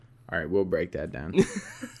All right, we'll break that down.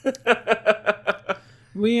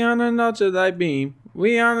 We on an ultralight beam.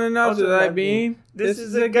 We on an ultralight beam. This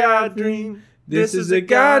is a God dream. This is a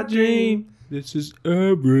God dream. This is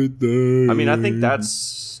everything. I mean, I think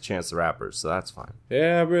that's Chance the Rapper, so that's fine.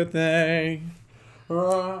 Everything.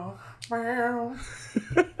 Oh, well.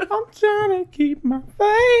 I'm trying to keep my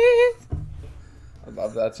faith. I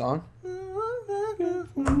love that song.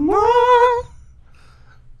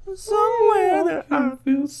 Somewhere that I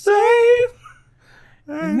feel safe.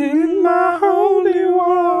 And in my holy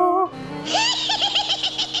wall.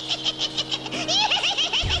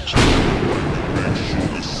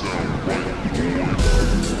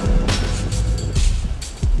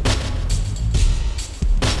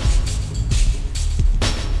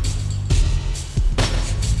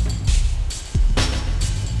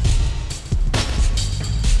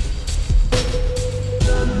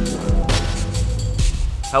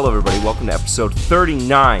 Hello, everybody. Welcome to episode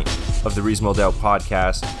 39 of the Reasonable Doubt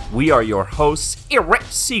podcast. We are your hosts,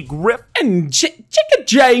 Erepsy Griff And Chicka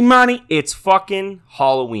J Money. It's fucking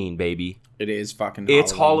Halloween, baby. It is fucking Halloween.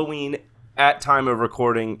 It's Halloween at time of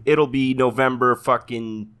recording. It'll be November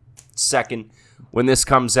fucking 2nd when this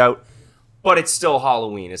comes out. But it's still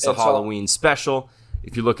Halloween. It's a Halloween special.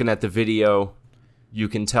 If you're looking at the video, you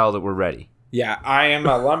can tell that we're ready. Yeah, I am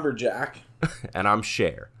a lumberjack. And I'm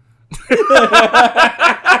Cher.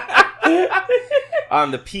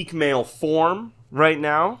 On the peak male form right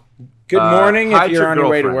now. Good morning if hide you're your on your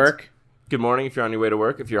way to girlfriends. work. Good morning if you're on your way to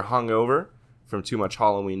work. If you're hungover from too much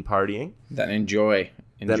Halloween partying, Then enjoy.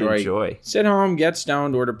 then enjoy. Sit home, get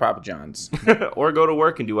stoned, order Papa John's. Or go to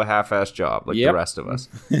work and do a half-assed job like the rest of us.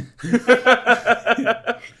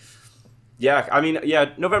 Yeah, I mean,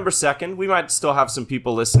 November 2nd, we might still have some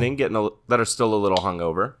people listening that are still a little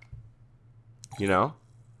hungover. You know?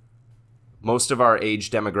 Most of our age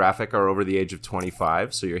demographic are over the age of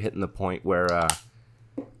 25, so you're hitting the point where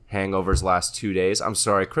hangovers last 2 days. I'm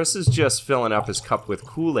sorry, Chris is just filling up his cup with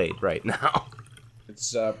Kool-Aid right now.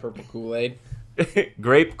 It's purple Kool-Aid.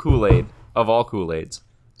 Grape Kool-Aid of all Kool-Aids.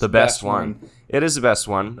 The best one. It is the best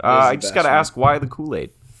one. I just got to ask, why the Kool-Aid?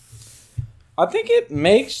 I think it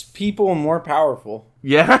makes people more powerful.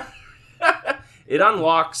 Yeah? It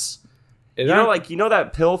unlocks... You know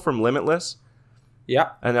that pill from Limitless?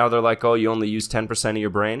 Yeah. And now they're like, oh, you only use 10% of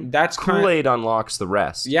your brain? That's Kool-Aid unlocks the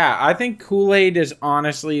rest. Yeah, I think Kool-Aid is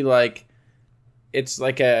honestly like... It's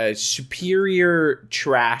like a superior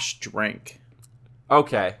trash drink.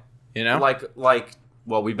 Okay. You know?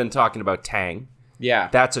 Well, we've been talking about Tang. Yeah.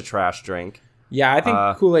 That's a trash drink. Yeah, I think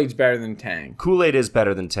Kool-Aid's better than Tang. Kool-Aid is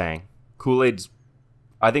better than Tang. Kool-Aid's,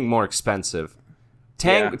 I think, more expensive.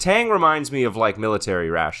 Tang reminds me of, like, military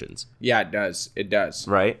rations. Yeah, it does. It does.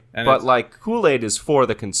 Right? But, like, Kool-Aid is for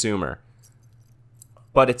the consumer.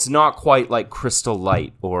 But it's not quite like Crystal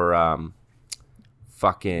Light or,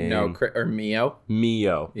 fucking... No, or Mio.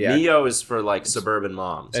 Mio. Yeah. Mio is for, like, suburban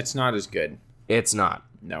moms. It's not as good. It's not.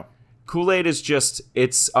 No. Kool-Aid is just,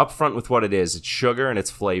 it's upfront with what it is. It's sugar and it's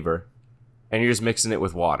flavor. And you're just mixing it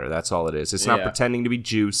with water. That's all it is. It's not pretending to be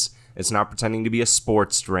juice. It's not pretending to be a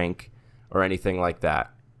sports drink or anything like that.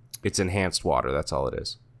 It's enhanced water. That's all it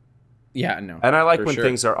is. Yeah, no. And I like when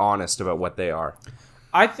things are honest about what they are.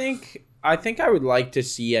 I think I would like to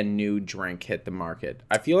see a new drink hit the market.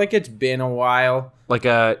 I feel like it's been a while. Like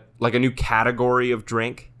a new category of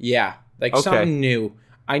drink? Yeah, like something new.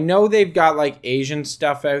 I know they've got like Asian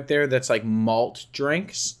stuff out there that's like malt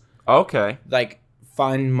drinks. Okay. Like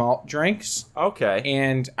fun malt drinks. Okay.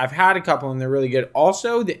 And I've had a couple and they're really good.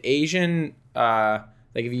 Also, the Asian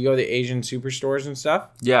like if you go to the Asian superstores and stuff.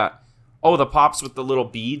 Yeah. Oh, the pops with the little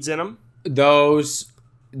beads in them? Those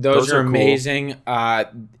are amazing.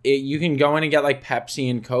 Cool. You can go in and get like Pepsi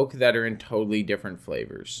and Coke that are in totally different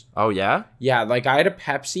flavors. Oh, yeah? Yeah, like I had a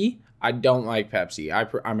Pepsi. I don't like Pepsi.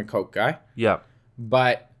 I'm a Coke guy. Yeah.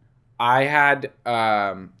 But I had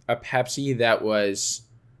a Pepsi that was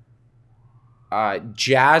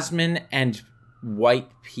jasmine and white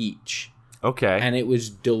peach. Okay. And it was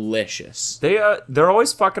delicious. They're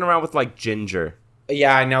always fucking around with like ginger.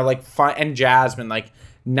 Yeah, I know, like fun and jasmine, like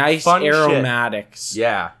nice fun aromatics. Shit.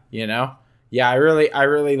 Yeah. You know? Yeah, I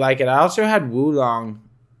really like it. I also had Woolong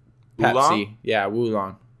Pepsi. Oolong? Yeah,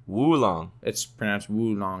 Woolong. Woolong. It's pronounced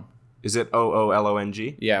Woolong. Is it Oolong?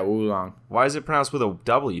 Yeah, Woolong. Why is it pronounced with a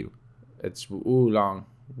W? It's Woolong.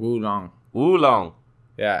 Woolong. Oolong.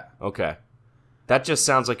 Yeah. Okay. That just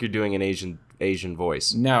sounds like you're doing an Asian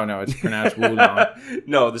voice. No, it's pronounced Woolong.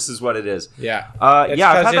 No, this is what it is. Yeah. I've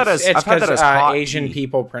had that as hot Asian tea.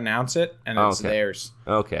 people pronounce it, and it's theirs.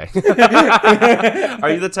 Okay. Are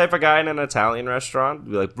you the type of guy in an Italian restaurant?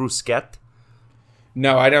 Be like bruschetta?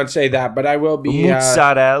 No, I don't say that, but I will be.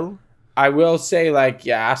 Mozzarella. I will say like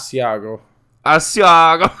Asiago.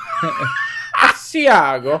 Asiago.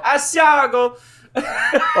 Asiago. Asiago.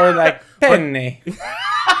 Or like penne.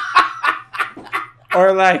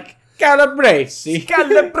 Or like calabrese.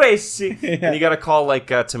 Calabrese. And you gotta call like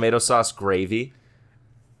tomato sauce gravy.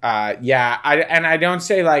 Yeah. I don't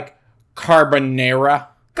say like carbonara.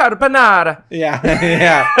 Carbonara. Yeah.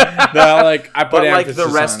 Yeah. No, like I put But like emphasis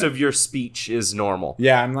the rest on of your speech is normal.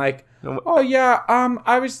 Yeah, I'm like, oh yeah,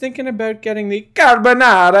 I was thinking about getting the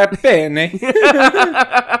carbonara penne.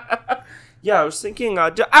 Yeah, I was thinking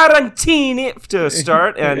arancini to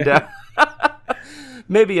start, and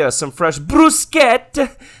maybe some fresh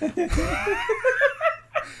bruschetta.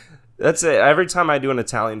 That's it. Every time I do an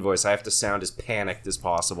Italian voice, I have to sound as panicked as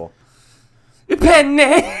possible.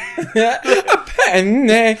 Penne!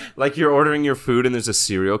 Penne! Like you're ordering your food and there's a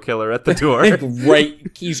serial killer at the door. Right,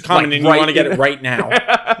 he's coming Like and you want to get it right now.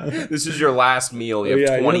 This is your last meal. You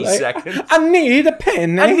have 20 seconds. I need a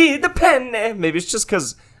penne. I need the penne. Maybe it's just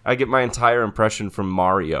because I get my entire impression from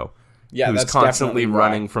Mario. Yeah, who's that's constantly definitely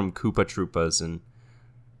running right. from Koopa Troopas and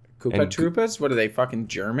Koopa Troopas? What are they, fucking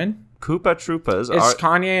German? Koopa Troopas Is are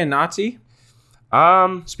Kanye a Nazi?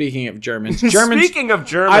 Speaking of Germans. Speaking of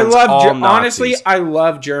Germans, I love all honestly, Nazis. I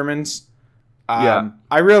love Germans. Yeah.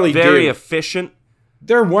 I really Very do. efficient.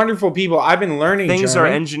 They're wonderful people. I've been learning Things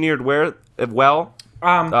German. are engineered well.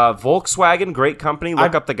 Volkswagen, great company.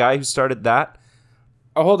 Look up the guy who started that.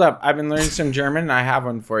 Oh, hold up. I've been learning some German. I have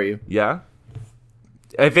one for you. Yeah.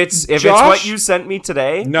 If it's what you sent me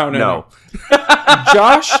today, no.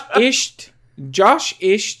 Josh ist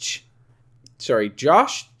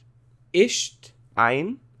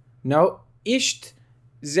Ein? No, ist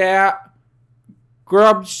sehr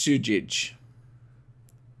großzügig,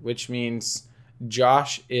 which means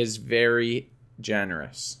Josh is very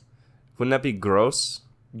generous. Wouldn't that be gross?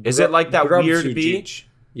 Is it like that weird B?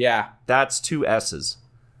 Yeah. That's 2 S's.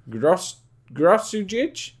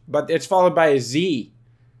 Großzügig, but it's followed by a Z.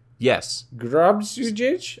 Yes.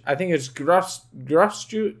 Großzügig? I think it's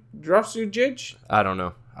großzügig. I don't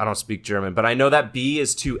know. I don't speak German, but I know that B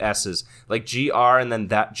is 2 S's. Like GR and then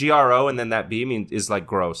that GRO and then that B is like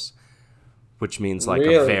gross, which means like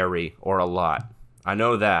a very or a lot. I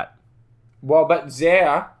know that. Well, but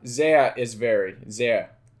sehr is very. Sehr.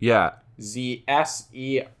 Yeah.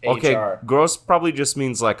 ZSEHR. Okay, gross probably just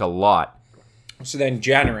means like a lot. So then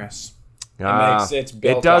generous.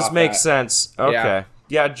 It does make sense. Okay.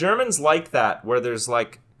 Yeah, Germans like that, where there's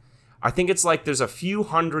like, I think it's like there's a few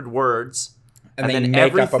hundred words, and they then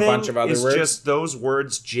make up a bunch of other is words. just those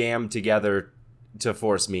words jammed together to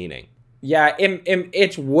force meaning. Yeah,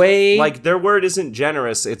 it's way... Like, their word isn't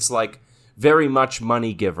generous, it's like very much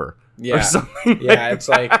money giver. Yeah. Or something it's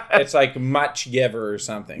like much giver or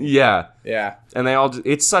something. Yeah. Yeah. And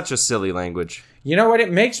it's such a silly language. You know what?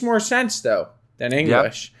 It makes more sense, though, than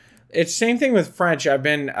English. Yep. It's same thing with French. I've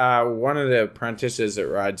been, one of the apprentices that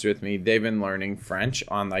rides with me, they've been learning French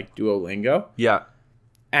on, like, Duolingo. Yeah.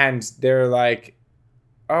 And they're like,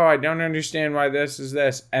 oh, I don't understand why this is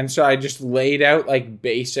this. And so I just laid out, like,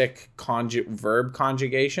 basic verb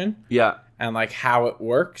conjugation. Yeah. And, like, how it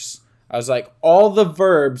works. I was like, all the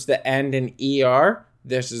verbs that end in ER,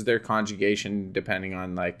 this is their conjugation depending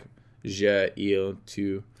on, like, je, il,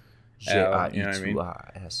 tu, el, you know what I mean?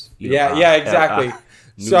 Yeah, exactly.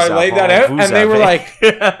 So I laid that out, and they were like,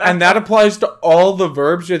 and that applies to all the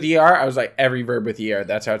verbs with ER. I was like, every verb with ER,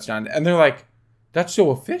 that's how it's done. And they're like, that's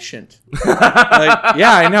so efficient. Like,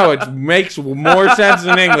 yeah, I know. It makes more sense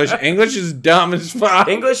than English. English is dumb as fuck.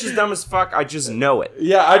 English is dumb as fuck. I just know it.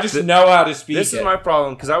 Yeah, I just know how to speak This is my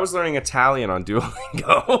problem, because I was learning Italian on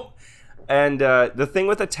Duolingo. And the thing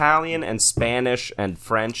with Italian and Spanish and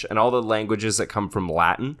French and all the languages that come from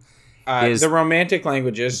Latin is... the Romantic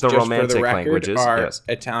languages, just for the record, are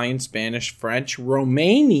Italian, Spanish, French,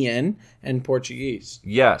 Romanian, and Portuguese.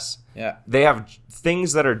 Yes. Yeah. They have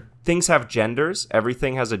things have genders.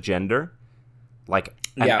 Everything has a gender. Like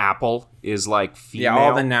an apple is like female. Yeah,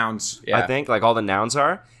 all the nouns. Yeah. I think like all the nouns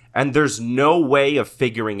are. And there's no way of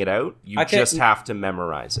figuring it out. You just have to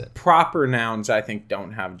memorize it. Proper nouns, I think,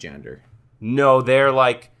 don't have gender. No, they're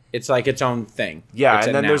like... It's like its own thing. Yeah, it's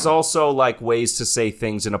and then there's also like ways to say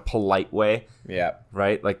things in a polite way. Yeah.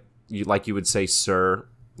 Right? Like you would say sir.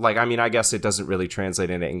 Like, I mean, I guess it doesn't really translate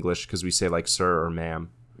into English because we say like sir or ma'am.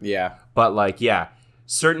 Yeah. But like, yeah,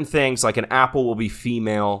 certain things like an apple will be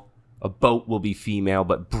female, a boat will be female,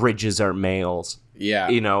 but bridges are males. Yeah.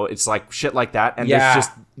 You know, it's like shit like that. And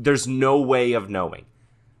there's no way of knowing.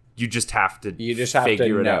 You just have to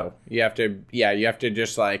figure it out. You have to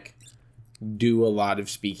just like do a lot of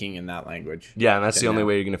speaking in that language. Yeah, and that's the only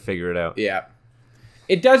way you're going to figure it out. Yeah.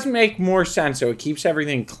 It does make more sense, so it keeps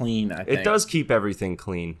everything clean, I think. It does keep everything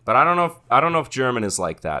clean, but I don't know if German is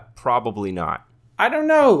like that. Probably not. I don't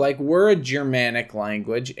know. Like, we're a Germanic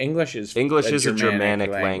language. English is a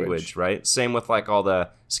Germanic language, right? Same with like all the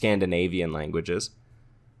Scandinavian languages.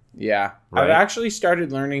 Yeah. Right? I've actually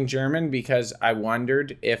started learning German because I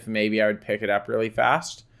wondered if maybe I would pick it up really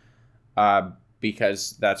fast.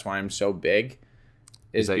 Because that's why I'm so big.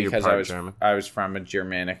 Is that because I was from a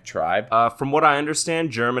Germanic tribe. From what I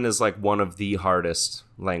understand, German is like one of the hardest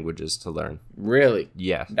languages to learn. Really?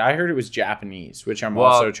 Yeah. I heard it was Japanese, which I'm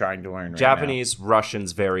also trying to learn right Japanese, now.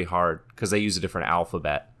 Russian's very hard because they use a different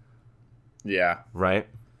alphabet. Yeah. Right?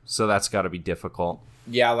 So that's got to be difficult.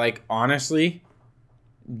 Yeah, like, honestly,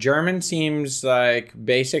 German seems like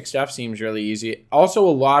basic stuff seems really easy. Also,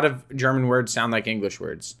 a lot of German words sound like English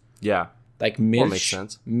words. Yeah. Like Milch. That makes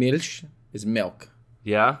sense. Milch is milk.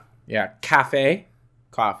 Yeah? Yeah. Cafe,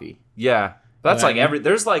 coffee. Yeah. That's like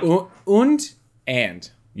there's like... Und, and.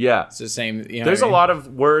 Yeah. It's the same. You know there's a lot of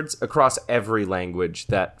words across every language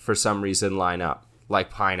that for some reason line up. Like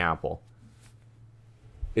pineapple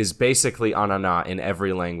is basically anana in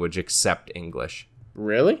every language except English.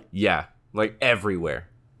 Really? Yeah. Like everywhere.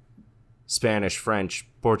 Spanish, French,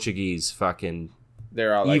 Portuguese, fucking...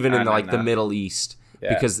 They're all like even in like the Middle East.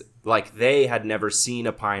 Yeah. Because like they had never seen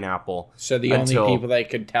a pineapple. So the only people that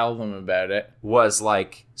could tell them about it was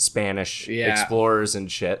like Spanish explorers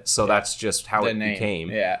and shit. So that's just how it became.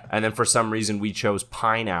 Yeah. And then for some reason we chose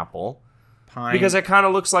pineapple. Because it kind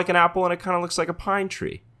of looks like an apple and it kind of looks like a pine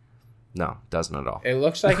tree. No, doesn't at all. It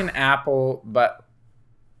looks like an apple, but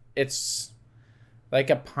it's like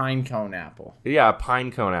a pine cone apple. Yeah, a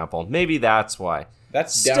pine cone apple. Maybe that's why.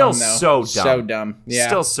 That's still dumb, though. So dumb. So dumb. Yeah.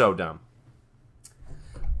 Still so dumb.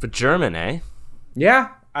 But German, eh?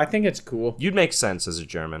 Yeah, I think it's cool. You'd make sense as a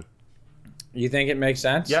German. You think it makes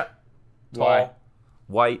sense? Yeah. Tall, why?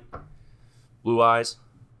 White, blue eyes,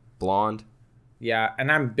 blonde. Yeah,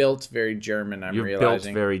 and I'm built very German, You're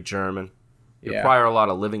realizing. Built very German. You require a lot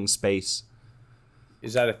of living space.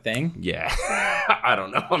 Is that a thing? Yeah. I don't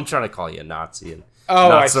know. I'm trying to call you a Nazi and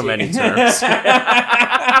many terms.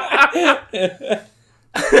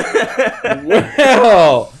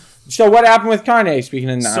 Well, so what happened with Kanye, speaking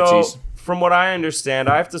of Nazis? So, from what I understand,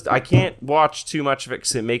 I can't watch too much of it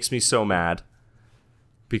because it makes me so mad.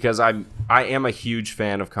 Because I am a huge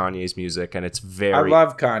fan of Kanye's music, and it's I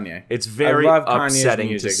love Kanye. It's very upsetting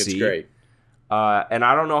music. to see. It's great. And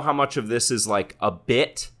I don't know how much of this is like a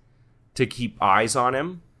bit to keep eyes on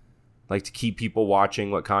him, like to keep people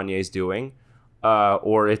watching what Kanye's doing,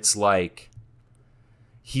 or it's like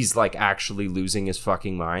he's like actually losing his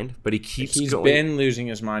fucking mind. But he's been losing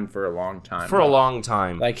his mind for a long time. A long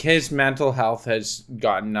time. Like his mental health has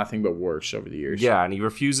gotten nothing but worse over the years. Yeah, and he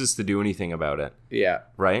refuses to do anything about it. Yeah.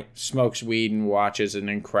 Right? Smokes weed and watches an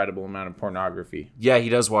incredible amount of pornography. Yeah, he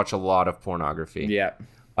does watch a lot of pornography. Yeah.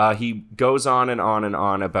 He goes on and on and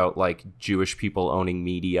on about like Jewish people owning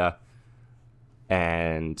media.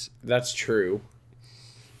 And that's true.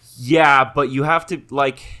 Yeah, but you have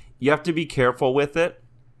to be careful with it.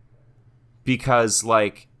 Because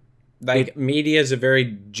media is a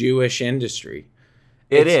very Jewish industry.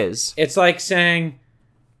 It is. It's like saying,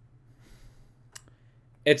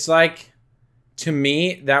 to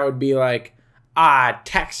me, that would be like,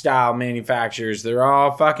 textile manufacturers, they're all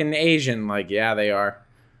fucking Asian. Like, yeah, they are.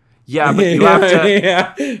 Yeah, but you have to.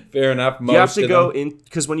 Yeah, fair enough. You have to go in,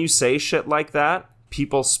 because when you say shit like that,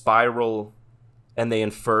 people spiral and they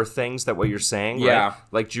infer things that what you're saying, yeah. Right?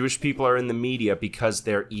 Like Jewish people are in the media because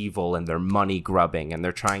they're evil and they're money grubbing and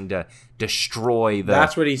they're trying to destroy the...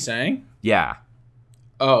 That's what he's saying? Yeah.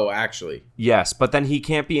 Oh, actually. Yes, but then he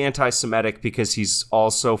can't be anti-Semitic because he's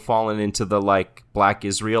also fallen into the like Black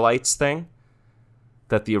Israelites thing.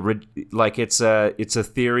 That it's a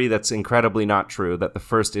theory that's incredibly not true, that the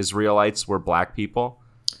first Israelites were black people.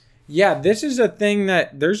 Yeah, this is a thing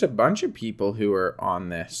that there's a bunch of people who are on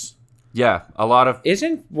this. Yeah, a lot of...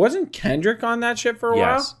 Wasn't Kendrick on that shit for a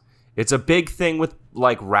while? Yes. It's a big thing with,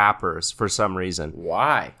 like, rappers for some reason.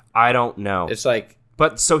 Why? I don't know. It's like...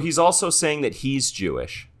 But, so he's also saying that he's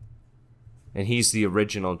Jewish. And he's the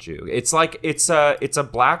original Jew. It's like, it's a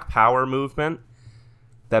black power movement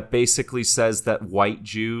that basically says that white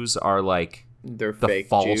Jews are, like, they're the fake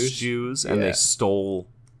false Jews and they stole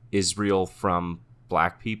Israel from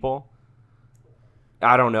black people.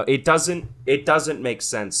 I don't know. It doesn't make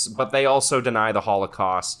sense, but they also deny the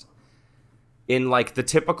Holocaust in like the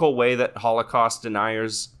typical way that Holocaust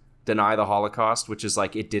deniers deny the Holocaust, which is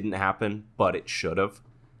like it didn't happen, but it should have.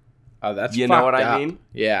 Oh, that's you know what I mean?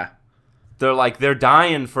 Yeah. They're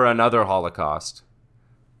dying for another Holocaust,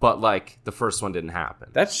 but like the first one didn't happen.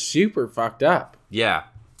 That's super fucked up. Yeah,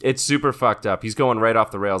 it's super fucked up. He's going right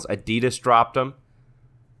off the rails. Adidas dropped him.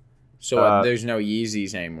 So there's no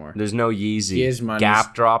Yeezys anymore. There's no Yeezy. His money's-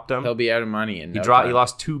 Gap dropped him. He'll be out of money in no He time.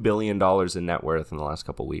 lost $2 billion in net worth in the last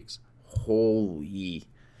couple of weeks. Holy.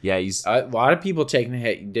 Yeah, he's... A lot of people taking a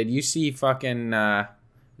hit. Did you see fucking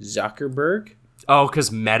Zuckerberg? Oh,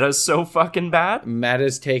 because Meta's so fucking bad?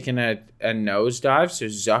 Meta's taken a nosedive. So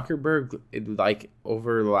Zuckerberg, like,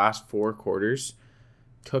 over the last 4 quarters,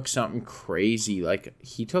 took something crazy. Like,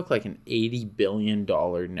 he took like an $80 billion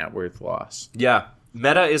net worth loss. Yeah.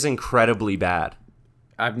 Meta is incredibly bad.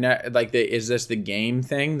 Is this the game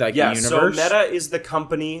thing? Like, Yeah, the so universe? Meta is the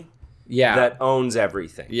company Yeah. that owns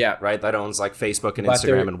everything. Yeah. Right? That owns like Facebook and But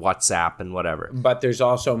Instagram and WhatsApp and whatever. But there's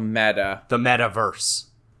also Meta The metaverse.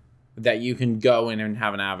 that you can go in and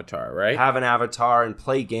have an avatar, right? Have an avatar and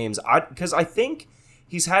play games. Because I think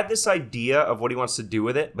he's had this idea of what he wants to do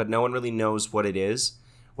with it, but no one really knows what it is.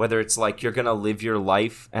 Whether it's like you're going to live your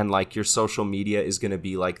life and like your social media is going to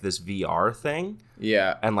be like this VR thing.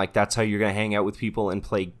 Yeah. And like that's how you're going to hang out with people and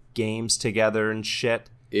play games together and shit.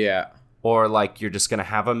 Yeah. Or like you're just going to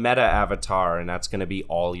have a meta avatar and that's going to be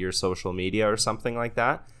all your social media or something like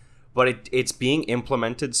that. But it's being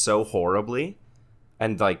implemented so horribly.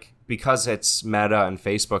 And like because it's Meta and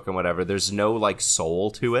Facebook and whatever, there's no like soul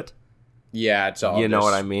to it. Yeah, it's all You know just-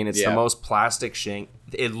 what I mean? It's the most plastic shit.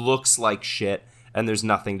 It looks like shit and there's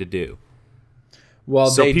nothing to do. Well,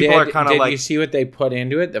 So they people did. are kinda Did like- you see what they put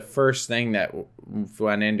into it? The first thing that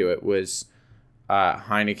went into it was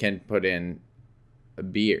Heineken put in a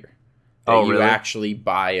beer. That Oh, you really? actually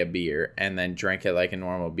buy a beer and then drink it like a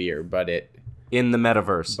normal beer, but In the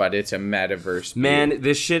metaverse. it's a metaverse beer. Man,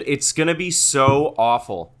 this shit, it's going to be so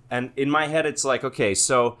awful. And in my head, it's like, okay,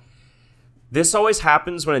 so this always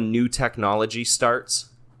happens when a new technology starts,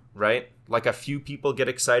 right? Like a few people get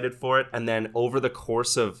excited for it, and then over the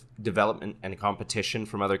course of development and competition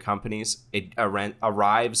from other companies, it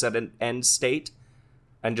arrives at an end state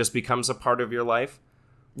and just becomes a part of your life,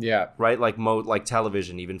 Yeah. right? Like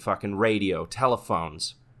television, even fucking radio,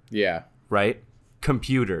 telephones, Yeah. right?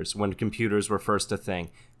 Computers, when computers were first a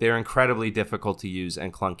thing, they're incredibly difficult to use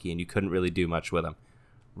and clunky, and you couldn't really do much with them,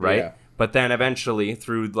 right? Yeah. But then eventually,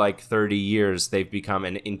 through like 30 years, they've become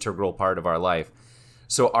an integral part of our life.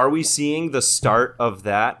 So are we seeing the start of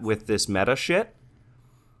that with this meta shit?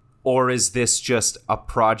 Or is this just a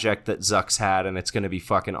project that Zuck's had and it's going to be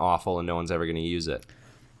fucking awful and no one's ever going to use it?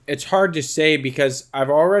 It's hard to say because I've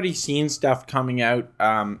already seen stuff coming out.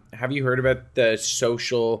 Have you heard about the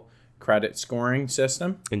social credit scoring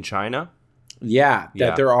system? In China? Yeah, that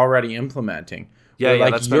Yeah. they're already implementing. Yeah, Where, yeah,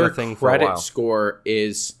 like, that's been a your thing for a credit while. score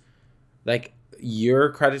is like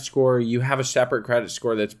your credit score. You have a separate credit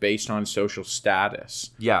score that's based on social status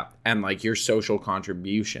Yeah. and like your social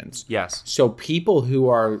contributions. Yes. So people who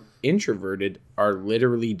are introverted are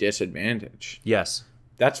literally disadvantaged. Yes.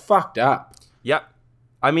 That's fucked up. Yeah.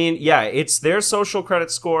 I mean, yeah, it's their social credit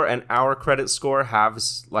score and our credit score have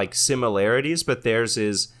like similarities, but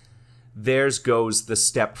theirs goes the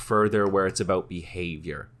step further where it's about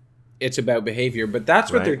behavior. It's about behavior, but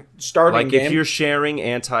that's what Right. they're starting. Like if you're sharing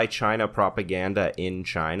anti-China propaganda in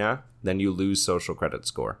China, then you lose social credit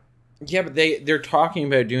score. Yeah, but they're talking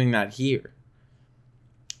about doing that here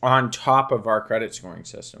on top of our credit scoring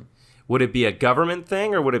system. Would it be a government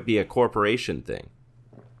thing or would it be a corporation thing?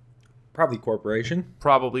 Probably corporation.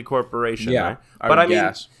 Probably corporation, Yeah, right? I But would I mean,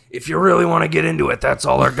 guess. if you really want to get into it, that's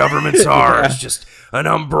all our governments are. It's just an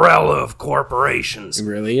umbrella of corporations It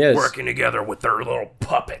really is. working together with their little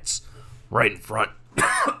puppets right in front.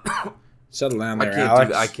 Settle down I there, can't Alex.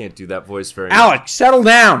 do that. I can't do that voice very much. Alex, settle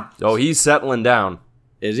down. Oh, he's settling down.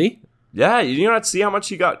 Is he? Yeah, you not see how much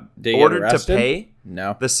he got Did he get ordered to arrested? pay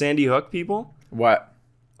No. the Sandy Hook people? What?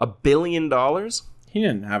 $1 billion? He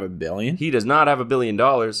didn't have $1 billion. He does not have $1 billion,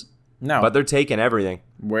 No. but they're taking everything.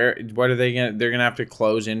 Where? What are they gonna? They're gonna have to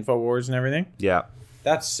close Infowars and everything. Yeah.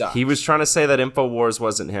 That sucks. He was trying to say that InfoWars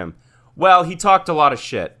wasn't him. Well, he talked a lot of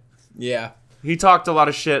shit. Yeah. He talked a lot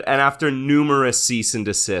of shit, and after numerous cease and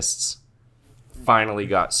desists, finally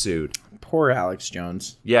got sued. Poor Alex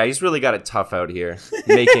Jones. Yeah, he's really got it tough out here.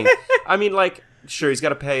 Making, I mean, like, sure, he's got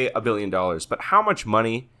to pay $1 billion, but how much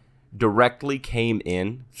money directly came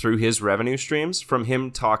in through his revenue streams from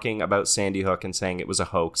him talking about Sandy Hook and saying it was a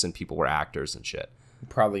hoax and people were actors and shit?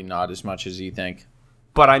 Probably not as much as you think.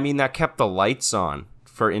 But I mean, that kept the lights on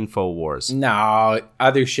for InfoWars. No,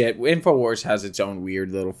 other shit. Infowars has its own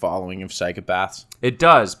weird little following of psychopaths. It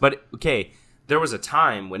does, but okay, there was a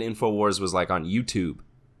time when InfoWars was like on YouTube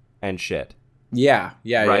and shit. Yeah, Right?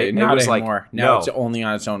 yeah. And Not it was like, anymore. Now no. it's only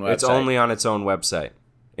on its own website. It's only on its own website.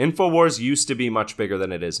 InfoWars used to be much bigger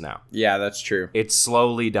than it is now. Yeah, that's true. It's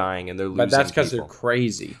slowly dying, and they're losing. But that's because they're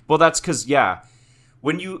crazy. Well, that's because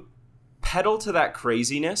when you pedal to that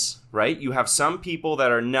craziness, right? You have some people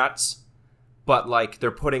that are nuts, but like they're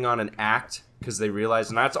putting on an act because they realize,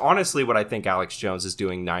 and that's honestly what I think Alex Jones is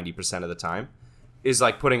doing 90% of the time, is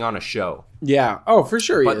like putting on a show. Yeah. Oh, for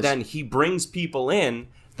sure. But then he brings people in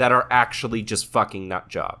that are actually just fucking nut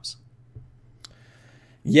jobs.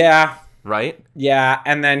 Yeah. Right? Yeah,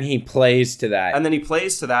 and then he plays to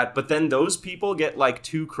that. But then those people get like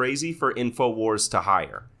too crazy for InfoWars to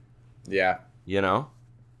hire. Yeah. You know?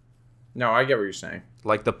 No, I get what you're saying.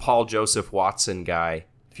 Like the Paul Joseph Watson guy,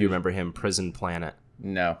 if you remember him, Prison Planet.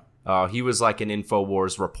 No. He was like an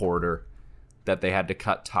InfoWars reporter that they had to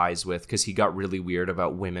cut ties with because he got really weird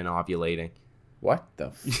about women ovulating. What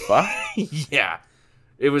the fuck? Yeah.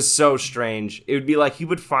 It was so strange. It would be like he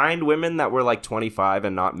would find women that were like 25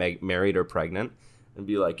 and not married or pregnant and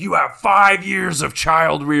be like, you have 5 years of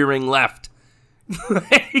child rearing left.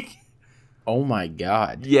 Like, oh my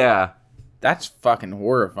God. Yeah. That's fucking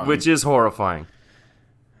horrifying. Which is horrifying.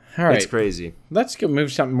 All right. It's crazy. Let's go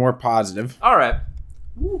move something more positive. All right.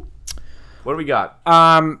 Woo. What do we got?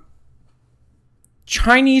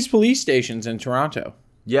 Chinese police stations in Toronto.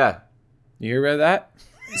 Yeah. You hear about that?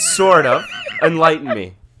 Sort of. Enlighten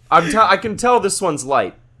me. I can tell this one's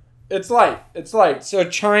light. It's light. So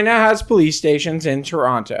China has police stations in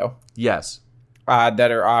Toronto. Yes.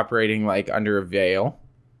 That are operating like under a veil.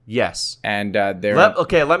 Yes. And they're...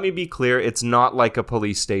 let me be clear. It's not like a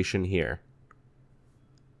police station here.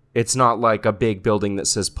 It's not like a big building that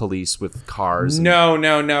says police with cars.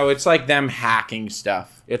 No. It's like them hacking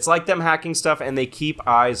stuff. It's like them hacking stuff, and they keep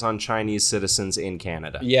eyes on Chinese citizens in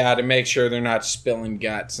Canada. Yeah, to make sure they're not spilling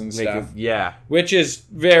guts and stuff. Yeah. Which is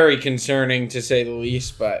very concerning, to say the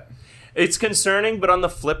least, but... It's concerning, but on the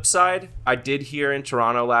flip side, I did hear in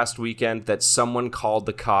Toronto last weekend that someone called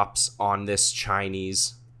the cops on this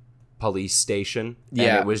Chinese police station. Yeah.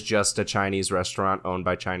 And it was just a Chinese restaurant owned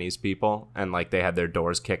by Chinese people, and like they had their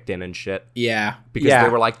doors kicked in and shit. Yeah. Because they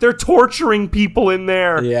were like, they're torturing people in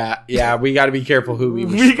there. Yeah, we got to be careful who we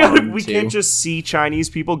respond to. We can't just see Chinese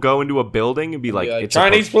people go into a building and be like it's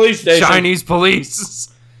Chinese police station. Chinese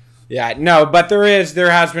police. Yeah, no, but there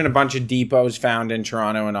has been a bunch of depots found in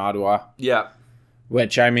Toronto and Ottawa. Yeah.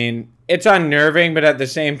 Which, I mean, it's unnerving, but at the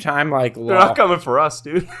same time, like... They're not coming for us,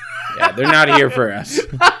 dude. Yeah, they're not here for us.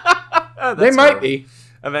 They might be.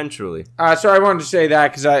 Eventually. So I wanted to say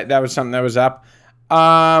that because that was something that was up.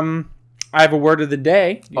 I have a word of the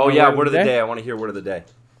day. Word of the day. I want to hear word of the day.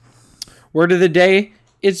 Word of the day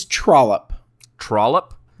is trollop.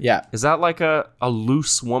 Trollop? Yeah. Is that like a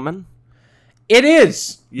loose woman? It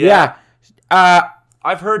is. Yeah.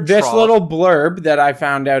 I've heard this trollop. little blurb that I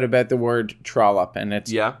found out about the word trollop, and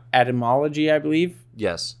it's etymology, I believe.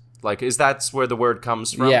 Yes. Like, that's where the word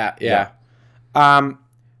comes from? Yeah.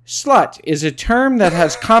 Slut is a term that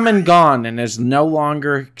has come and gone and is no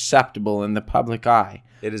longer acceptable in the public eye.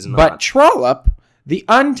 It is not. But trollop, the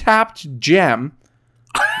untapped gem,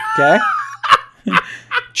 okay?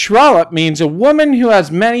 Trollop means a woman who has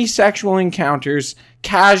many sexual encounters,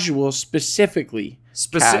 casual specifically.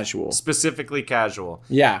 Casual. Specifically casual.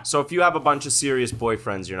 Yeah. So if you have a bunch of serious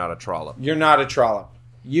boyfriends, you're not a trollop. You're not a trollop.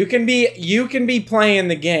 You can be playing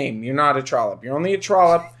the game. You're not a trollop. You're only a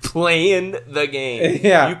trollop. Playing the game.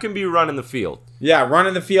 Yeah. You can be running the field. Yeah,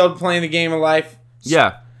 running the field, playing the game of life.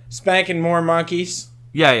 Yeah. Spanking more monkeys.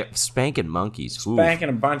 Yeah. Spanking monkeys. Oof. Spanking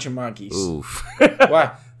a bunch of monkeys. Oof.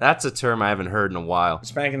 What? That's a term I haven't heard in a while.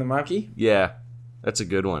 Spanking the monkey? Yeah. That's a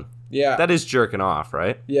good one. Yeah. That is jerking off,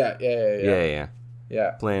 right? Yeah.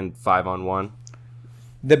 Yeah. Playing 5-on-1.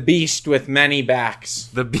 The beast with many backs.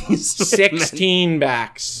 The beast with 16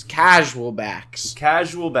 backs. Casual backs.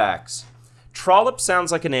 Casual backs. Trollop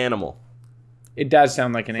sounds like an animal. It does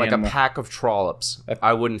sound like an animal. Like a pack of trollops.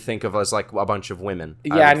 I wouldn't think of as like a bunch of women.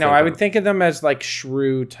 I would think of them as like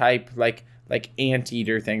shrew type, like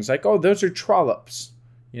anteater things. Like, oh, those are trollops.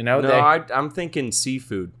 You know? No, I'm thinking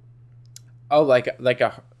seafood. Oh, like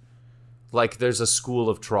there's a school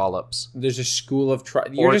of trollops. There's a school of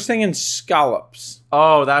You're just thinking scallops.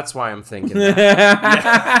 Oh, that's why I'm thinking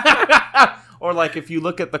that. Or like if you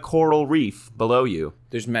look at the coral reef below you,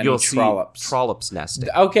 there's many trollops. Trollops nesting.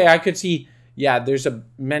 Okay, I could see. Yeah, there's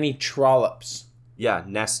many trollops. Yeah,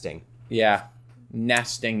 nesting. Yeah,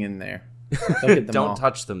 nesting in there. Look at them Don't all.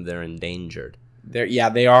 touch them; they're endangered.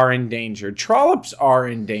 They are endangered. Trollops are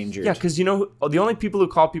endangered. Yeah, because the only people who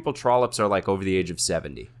call people trollops are like over the age of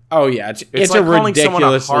 70. Oh yeah, it's like a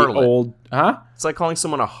ridiculously old. Huh? It's like calling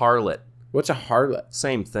someone a harlot. What's a harlot?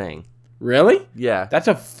 Same thing. Really? Yeah. That's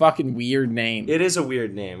a fucking weird name. It is a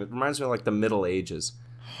weird name. It reminds me of like the Middle Ages.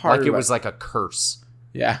 Like it was like a curse.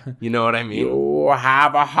 Yeah. You know what I mean? You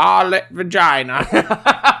have a harlot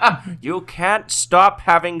vagina. You can't stop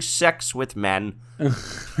having sex with men.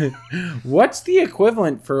 What's the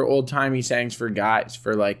equivalent for old-timey sayings for guys?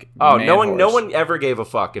 For like no one ever gave a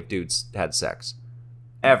fuck if dudes had sex.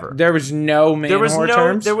 Ever. There was no man-whore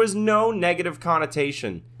terms? There was no negative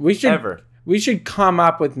connotation. We should come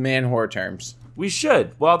up with man-whore terms. We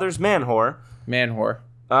should. Well, there's man-whore. Man-whore.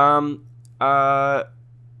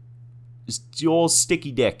 The old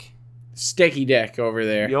sticky dick. Sticky dick over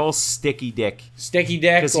there. The old sticky dick. Sticky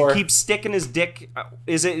dick, because he keeps sticking his dick.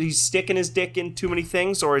 Is it he's sticking his dick in too many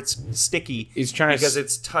things, or it's sticky? He's trying because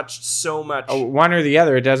it's touched so much. One or the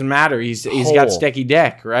other, it doesn't matter. He's got sticky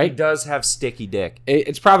dick, right? He does have sticky dick.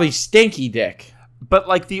 It's probably stinky dick. But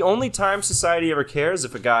like the only time society ever cares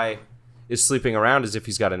if a guy is sleeping around is if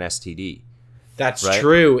he's got an STD. That's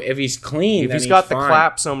true. If he's clean, if he's got the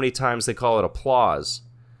clap so many times they call it applause,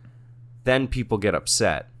 then people get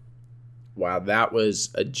upset. Wow, that was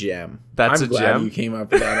a gem. I'm glad you came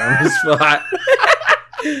up with that on the spot.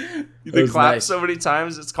 The clap nice. So many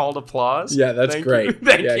times it's called applause. Yeah, that's great.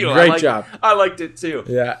 Thank you. Great job. I liked it too.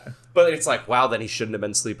 Yeah. But it's like, wow, then he shouldn't have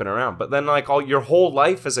been sleeping around. But then like your whole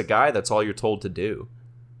life as a guy, that's all you're told to do.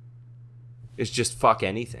 Is just fuck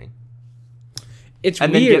anything. It's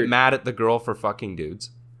and weird. And then get mad at the girl for fucking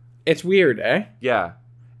dudes. It's weird, eh? Yeah.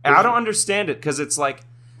 And I don't understand it because it's like...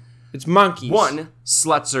 It's monkeys. One,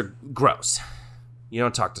 sluts are gross. You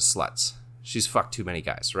don't talk to sluts. She's fucked too many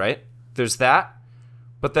guys, right? There's that.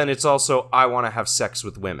 But then it's also, I want to have sex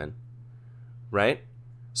with women. Right?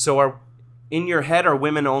 So in your head, are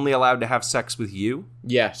women only allowed to have sex with you?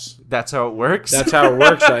 Yes. That's how it works? That's how it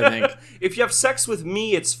works, I think. If you have sex with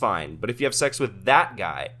me, it's fine. But if you have sex with that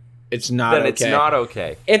guy... It's not then okay. It's not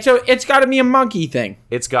okay. It's got to be a monkey thing.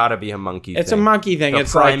 It's got to be a monkey thing. It's a monkey thing.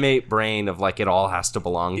 It's primate brain of like it all has to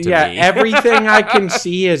belong to me. Yeah, everything I can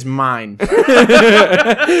see is mine. That's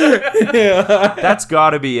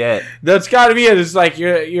got to be it. That's got to be it. It's like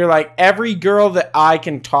you're like every girl that I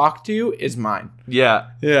can talk to is mine.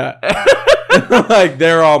 Yeah. Yeah. Like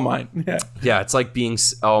they're all mine. Yeah. Yeah, it's like being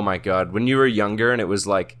oh my god, when you were younger and it was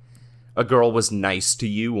like a girl was nice to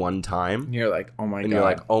you one time. And you're like, oh my god. And you're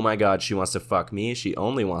like, oh my god, she wants to fuck me. She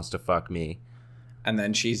only wants to fuck me. And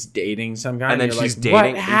then she's dating some guy. And then she's like,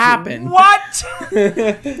 dating. What happened? What?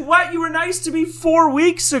 What? You were nice to me 4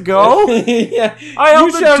 weeks ago? Yeah. I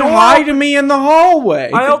held you said hi to me in the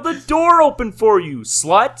hallway. I held the door open for you,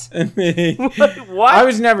 slut. What? I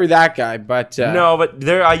was never that guy, but no, but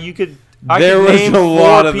there you could. There was a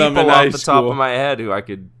lot of them in high off the top of my head who I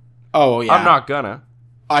could. Oh yeah. I'm not gonna.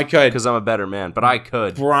 I could. Because I'm a better man, but I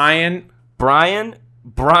could. Brian,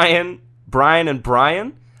 and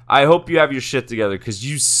Brian, I hope you have your shit together because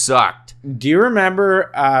you sucked. Do you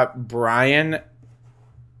remember Brian?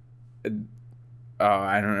 Oh,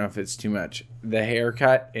 I don't know if it's too much. The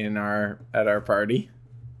haircut at our party?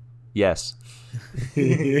 Yes.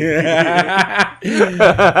 Yeah.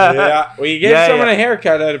 We gave someone a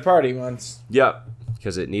haircut at a party once. Yep.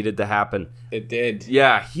 Because it needed to happen. It did.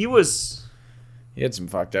 Yeah, he had some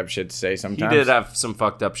fucked up shit to say sometimes. He did have some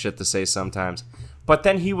fucked up shit to say sometimes. But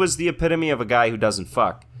then he was the epitome of a guy who doesn't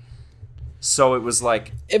fuck. So it was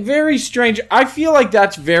like... Very strange. I feel like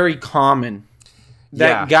that's very common.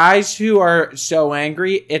 That guys who are so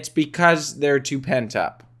angry, it's because they're too pent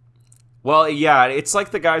up. Well, yeah, it's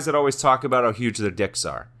like the guys that always talk about how huge their dicks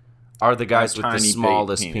are the guys with the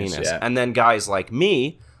smallest penis. Yeah. And then guys like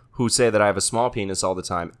me, who say that I have a small penis all the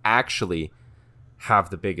time, actually have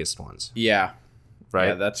the biggest ones. Yeah. Right?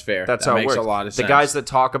 Yeah, that's fair. That's that how makes it works. A lot of sense. The guys that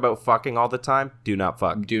talk about fucking all the time do not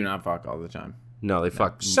fuck. Do not fuck all the time. No, they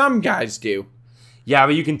fuck. Some guys do. Yeah,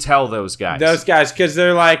 but you can tell those guys. Those guys, because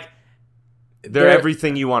they're like... They're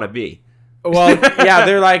everything you want to be. Well, yeah,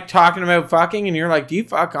 they're like talking about fucking, and you're like, do you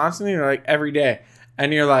fuck constantly? And they're like, every day.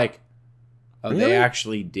 And you're like, oh, really? They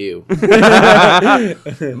actually do.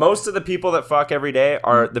 Most of the people that fuck every day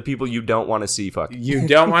are the people you don't want to see fuck. You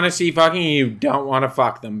don't want to see fucking, and you don't want to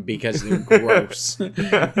fuck them because they're gross.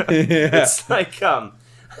 It's like,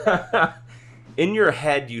 in your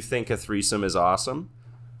head, you think a threesome is awesome,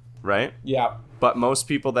 right? Yeah. But most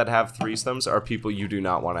people that have threesomes are people you do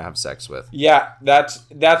not want to have sex with. Yeah, that's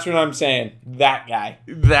what I'm saying. That guy.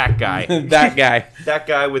 That guy. That guy. That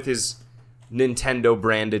guy with his Nintendo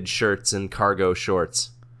branded shirts and cargo shorts.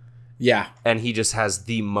 Yeah. And he just has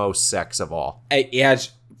the most sex of all. He has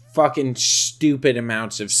fucking stupid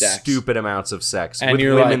amounts of sex. Stupid amounts of sex. And with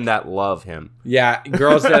you're women like, that love him. Yeah,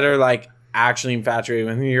 girls that are like actually infatuated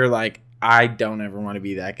with him. You're like, I don't ever want to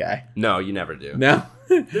be that guy. No, you never do. No.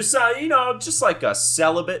 There's, just like a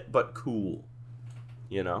celibate, but cool.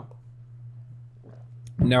 You know?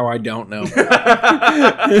 No, I don't know.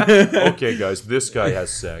 Okay, guys, this guy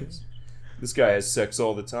has sex. This guy has sex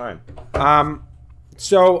all the time.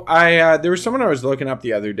 So there was someone I was looking up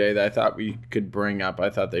the other day that I thought we could bring up. I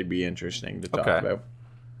thought they'd be interesting to talk about.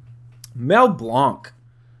 Mel Blanc.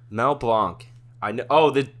 Mel Blanc. I know. Oh,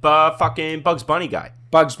 the fucking Bugs Bunny guy.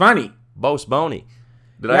 Bugs Bunny. Bugs Bunny.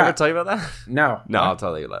 Did I ever tell you about that? No. No, I'll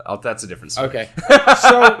tell you that. That's a different story. Okay.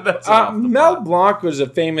 So Mel Blanc was a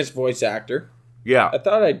famous voice actor. Yeah. I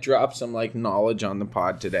thought I'd drop some like knowledge on the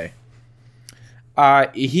pod today.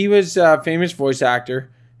 He was a famous voice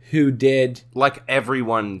actor who did like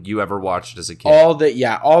everyone you ever watched as a kid. All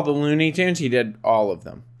the Looney Tunes. He did all of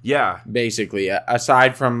them. Yeah. Basically,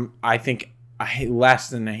 aside from I think less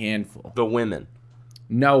than a handful. The women.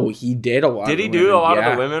 No, he did a lot. Did he do a lot of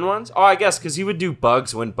the women ones? Oh, I guess because he would do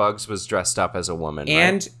Bugs when Bugs was dressed up as a woman.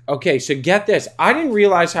 And okay, so get this. I didn't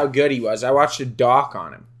realize how good he was. I watched a doc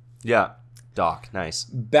on him. Yeah. Doc, nice.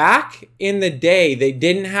 Back in the day, they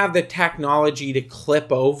didn't have the technology to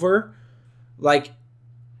clip over. Like,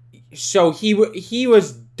 so he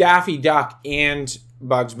was Daffy Duck and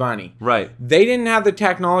Bugs Bunny. Right. They didn't have the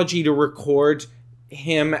technology to record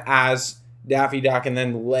him as Daffy Duck and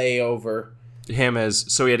then lay over him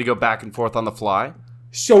so he had to go back and forth on the fly.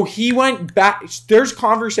 So he went back. There's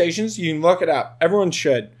conversations, you can look it up. Everyone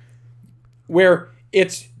should. Where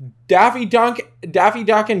it's Daffy Duck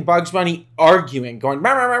and Bugs Bunny arguing, going,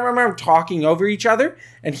 talking over each other,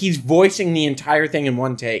 and he's voicing the entire thing in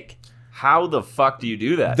one take. How the fuck do you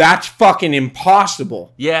do that? That's fucking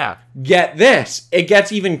impossible. Yeah. Get this. It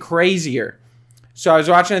gets even crazier. So I was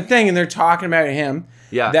watching a thing, and they're talking about him.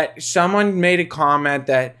 Yeah. That someone made a comment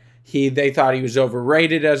that they thought he was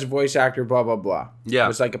overrated as a voice actor, blah, blah, blah. Yeah. It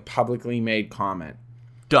was like a publicly made comment.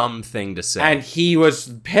 Dumb thing to say. And he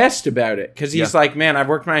was pissed about it because he's like, man, I've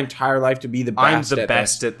worked my entire life to be the best. I'm the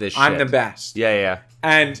best at this shit. I'm the best. Yeah.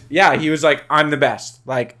 And yeah, he was like, I'm the best.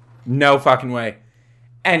 Like, no fucking way.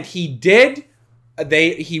 And he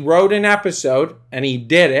wrote an episode and he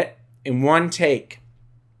did it in one take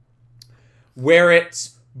where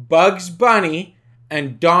it's Bugs Bunny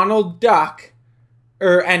and Donald Duck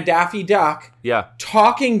and Daffy Duck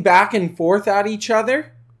talking back and forth at each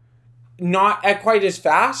other. Not at quite as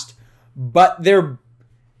fast, but they're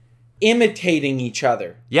imitating each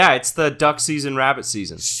other. Yeah, it's the duck season, rabbit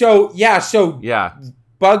season. So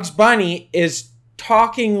Bugs Bunny is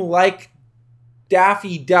talking like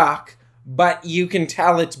Daffy Duck, but you can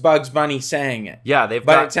tell it's Bugs Bunny saying it. Yeah,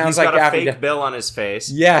 it sounds like got Daffy a fake bill on his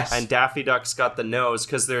face. Yes. And Daffy Duck's got the nose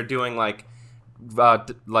because they're doing like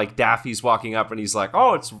Daffy's walking up and he's like,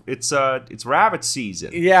 "Oh, it's rabbit season."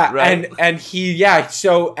 Yeah, right?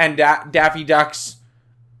 and Daffy Duck's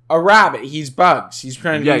a rabbit. He's Bugs. He's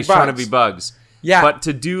trying to be Bugs. Trying to be Bugs. Yeah. But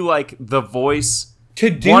to do like the voice,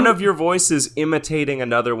 one of your voices imitating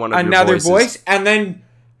another one of your voices. Another voice, and then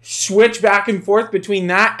switch back and forth between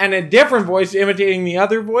that and a different voice imitating the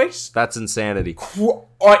other voice. That's insanity.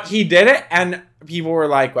 He did it, and people were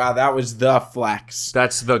like, wow, that was the flex.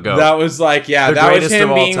 That's the go. That was like, that was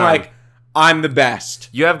him being like, I'm the best.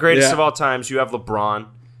 You have greatest of all times. You have LeBron.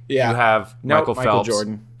 Yeah. You have Michael Phelps.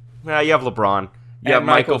 Jordan. Yeah, you have LeBron. You have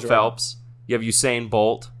Michael Phelps. You have Usain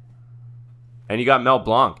Bolt. And you got Mel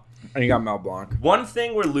Blanc. One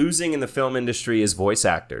thing we're losing in the film industry is voice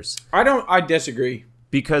actors. I disagree.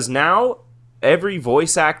 Because now every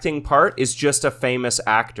voice acting part is just a famous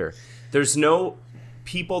actor. There's no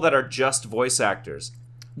people that are just voice actors.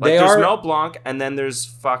 Like there's Mel Blanc, and then there's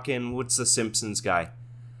fucking what's the Simpsons guy,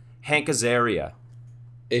 Hank Azaria,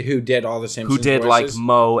 who did all the Simpsons. Who did voices? like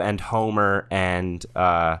Moe and Homer and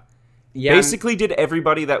basically did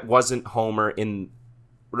everybody that wasn't Homer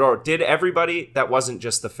or did everybody that wasn't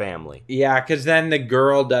just the family. Yeah, because then the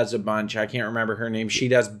girl does a bunch. I can't remember her name. She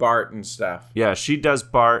does Bart and stuff. Yeah, she does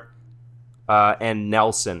Bart and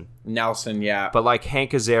Nelson. Nelson, yeah. But like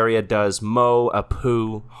Hank Azaria does Moe,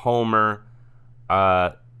 Apu, Homer,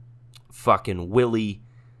 fucking Willie.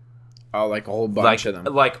 Oh, like a whole bunch of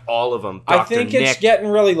them. Like all of them. I think it's getting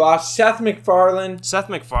really lost. Seth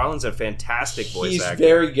MacFarlane's a fantastic voice actor. He's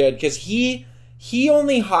very good because he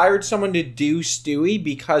only hired someone to do Stewie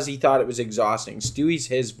because he thought it was exhausting. Stewie's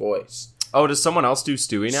his voice. Oh, does someone else do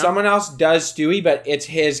Stewie now? Someone else does Stewie, but it's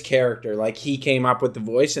his character. Like, he came up with the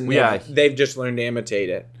voice, and they've just learned to imitate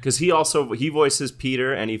it. Because he voices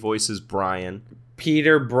Peter, and he voices Brian.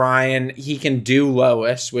 Brian, he can do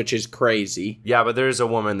Lois, which is crazy. Yeah, but there's a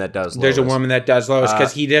woman that does Lois. There's a woman that does Lois,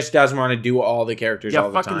 because he just doesn't want to do all the characters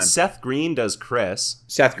all the time. Yeah, fucking Seth Green does Chris.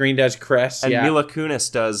 And Mila Kunis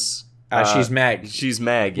does She's Meg. She's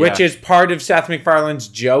Meg, which is part of Seth MacFarlane's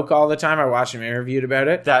joke all the time. I watched him interviewed about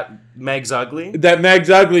it. That Meg's ugly? That Meg's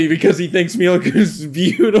ugly because he thinks Mila Kunis is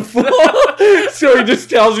beautiful. So he just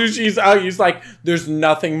tells her she's ugly. He's like, there's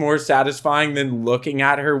nothing more satisfying than looking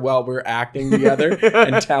at her while we're acting together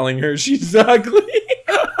and telling her she's ugly.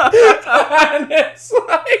 And it's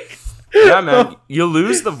like... Yeah, man. You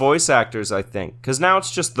lose the voice actors, I think. Because now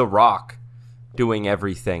it's just The Rock doing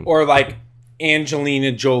everything. Or like...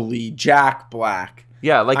 Angelina Jolie, Jack Black.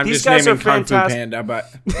 Yeah, like I'm these just guys are naming Kung Fu fantastic. Panda,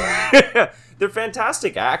 but They're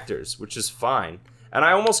fantastic actors, which is fine. And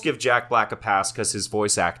I almost give Jack Black a pass because his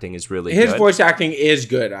voice acting is really good. His voice acting is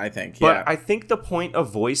good, I think. But yeah. I think the point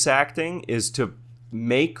of voice acting is to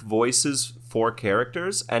make voices for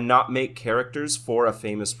characters and not make characters for a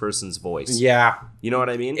famous person's voice. Yeah. You know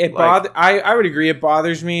what I mean? I would agree it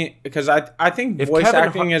bothers me because I think voice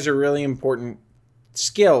acting is a really important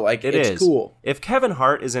skill. Like it's cool. If Kevin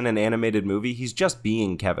Hart is in an animated movie, he's just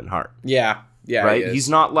being Kevin Hart. Yeah. Right? He's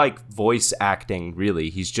not like voice acting really.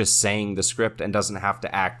 He's just saying the script and doesn't have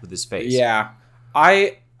to act with his face. Yeah.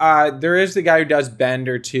 There is the guy who does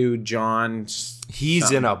Bender too, John. He's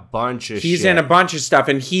in a bunch of He's in a bunch of stuff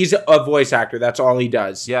and he's a voice actor. That's all he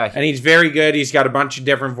does. Yeah. And he's very good. He's got a bunch of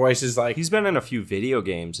different voices. Like he's been in a few video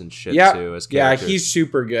games and shit too as characters. Yeah, he's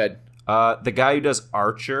super good. The guy who does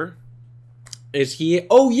Archer. Is he?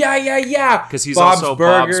 Oh, yeah. Because he's also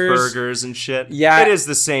Bob's Burgers and shit. Yeah. It is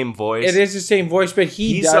the same voice. It is the same voice, but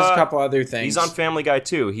he does a couple other things. He's on Family Guy,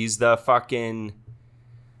 too. He's the fucking...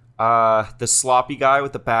 the sloppy guy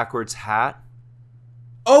with the backwards hat.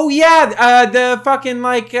 Oh, yeah. The fucking,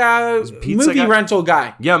 like, movie guy? rental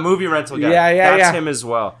guy. Yeah, movie rental guy. Yeah. That's him as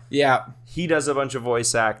well. Yeah. He does a bunch of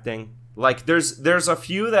voice acting. Like, there's a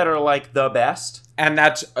few that are, like, the best. And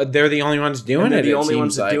they're the only ones doing and they're it. The only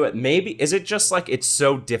ones that do it. Maybe is it just like it's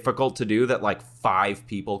so difficult to do that like 5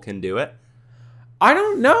 people can do it? I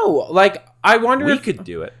don't know. Like I wonder if we could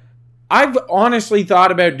do it. I've honestly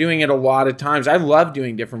thought about doing it a lot of times. I love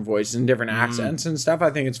doing different voices and different accents and stuff.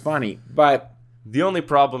 I think it's funny. But the only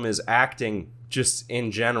problem is acting just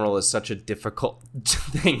in general is such a difficult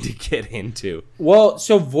thing to get into. Well,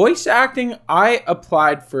 so voice acting, I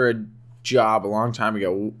applied for a job a long time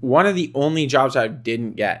ago. One of the only jobs I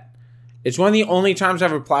didn't get. It's one of the only times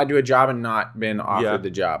I've applied to a job and not been offered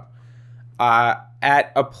the job.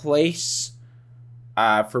 At a place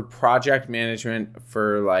for project management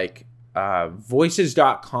for like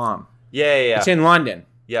voices.com. Yeah. It's in London.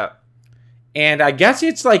 Yeah. And I guess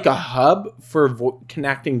it's like a hub for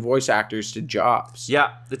connecting voice actors to jobs.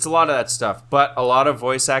 Yeah, it's a lot of that stuff. But a lot of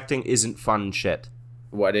voice acting isn't fun shit.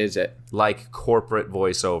 What is it? Like corporate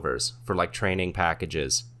voiceovers for like training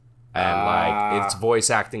packages. And like it's voice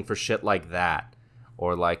acting for shit like that.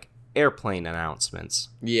 Or like airplane announcements.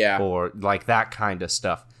 Yeah. Or like that kind of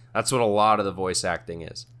stuff. That's what a lot of the voice acting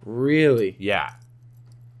is. Really? Yeah.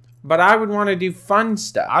 But I would want to do fun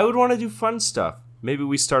stuff. I would want to do fun stuff. Maybe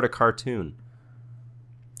we start a cartoon.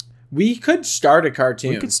 We could start a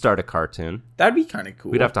cartoon. We could start a cartoon. That'd be kind of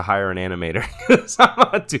cool. We'd have to hire an animator. I'm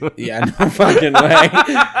not doing Yeah, no fucking way.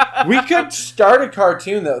 We could start a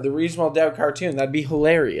cartoon, though. The Reasonable Doubt cartoon. That'd be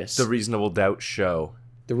hilarious. The Reasonable Doubt Show.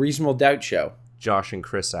 The Reasonable Doubt Show. Josh and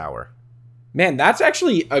Chris Hour. Man, that's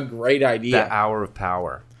actually a great idea. The Hour of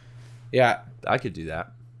Power. Yeah. I could do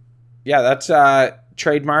that. Yeah, that's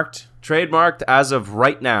trademarked. Trademarked as of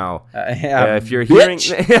right now. Yeah, if you're hearing...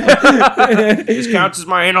 This counts as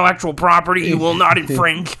my intellectual property. You will not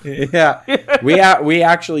infringe. Yeah. We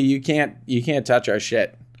actually, you can't touch our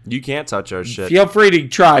shit. You can't touch our shit. Feel free to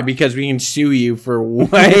try because we can sue you for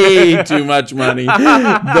way too much money.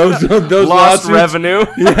 Those lost revenue.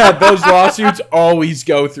 Yeah, those lawsuits always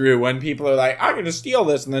go through when people are like, I'm going to steal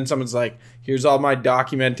this. And then someone's like, here's all my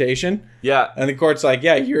documentation. Yeah. And the court's like,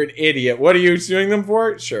 yeah, you're an idiot. What are you suing them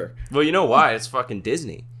for? Sure. Well, you know why? It's fucking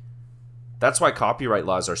Disney. That's why copyright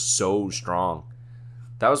laws are so strong.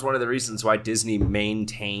 That was one of the reasons why Disney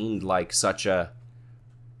maintained like such a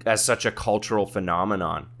cultural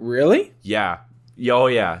phenomenon. Really? Yeah. Oh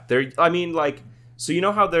yeah. I mean, like, so you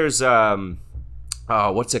know how there's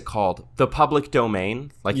what's it called? The public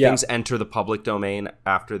domain. Like things enter the public domain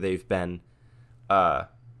after they've been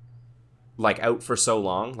like out for so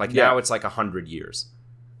long. Like now it's like 100 years.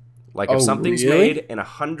 Like if something's made in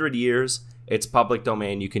 100 years, it's public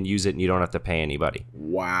domain. You can use it and you don't have to pay anybody.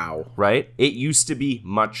 Wow. Right? It used to be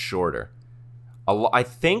much shorter. I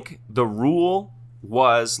think the rule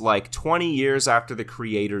was like 20 years after the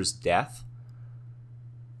creator's death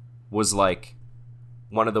was like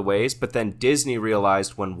one of the ways, but then Disney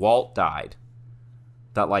realized when Walt died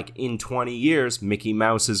that like in 20 years, Mickey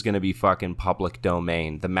Mouse is going to be fucking public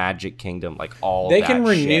domain, the Magic Kingdom, like all They that can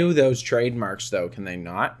renew shit. those trademarks though, can they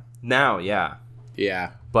not? Now, yeah.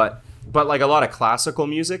 Yeah. But like a lot of classical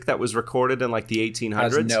music that was recorded in like the 1800s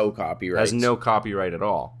Has no copyright. has no copyright at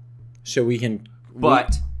all. So we can...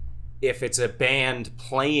 But if it's a band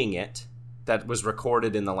playing it that was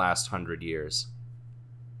recorded in the last 100 years,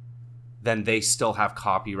 then they still have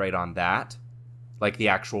copyright on that. Like the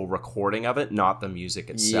actual recording of it, not the music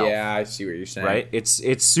itself. Yeah, I see what you're saying. Right?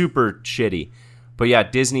 It's super shitty. But yeah,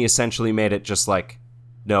 Disney essentially made it just like,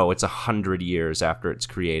 no, it's 100 years after it's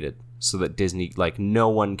created. So that Disney, like, no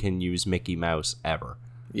one can use Mickey Mouse ever.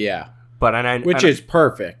 Yeah. Which is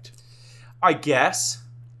perfect. I guess.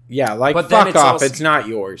 Yeah, like, But then fuck it's off, also- it's not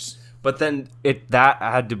yours. But then that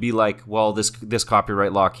had to be like, well, this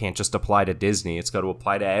copyright law can't just apply to Disney. It's got to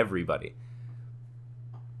apply to everybody.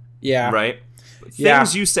 Yeah. Right? Yeah.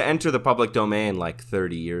 Things used to enter the public domain like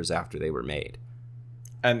 30 years after they were made.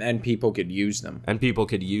 And people could use them. And people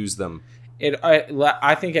could use them.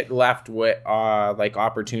 I think it left with like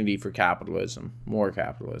opportunity for capitalism, more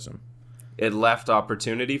capitalism. It left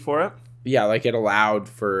opportunity for it? Yeah, like it allowed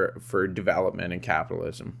for development and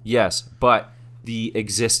capitalism. Yes, but the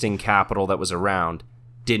existing capital that was around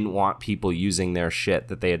didn't want people using their shit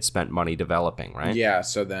that they had spent money developing, right? Yeah,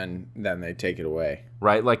 so then they take it away.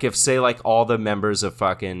 Right? Like if, say, like all the members of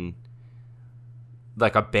fucking,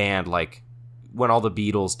 like a band, like when all the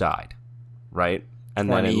Beatles died, right? And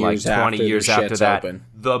then in like 20 years after that,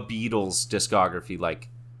 the Beatles discography, like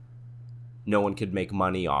no one could make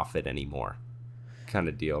money off it anymore. Kind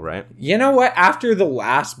of deal, right? You know what? After the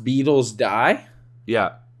last Beatles die,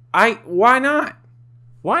 Yeah. why not?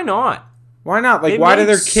 Why not? Why not? Like, They why do made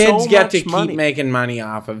their kids so get to much money. keep making money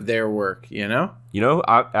off of their work, you know? You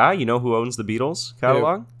know, you know who owns the Beatles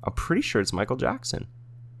catalog? I'm pretty sure it's Michael Jackson.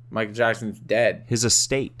 Michael Jackson's dead. His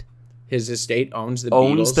estate His estate owns the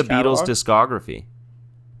owns Beatles the catalog? Beatles discography.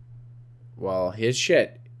 Well, his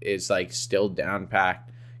shit is like still down packed.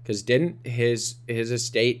 Because didn't his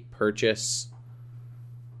estate purchase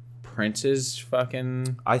Prince's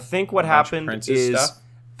fucking... I think what A bunch of happened Prince's is stuff?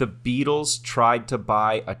 the Beatles tried to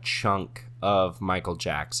buy a chunk of Michael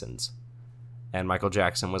Jackson's. And Michael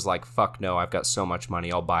Jackson was like, fuck no, I've got so much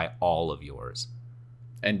money, I'll buy all of yours.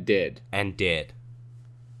 And did. And did.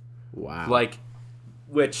 Wow. Like,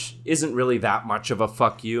 which isn't really that much of a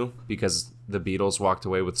fuck you, because the Beatles walked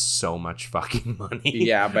away with so much fucking money.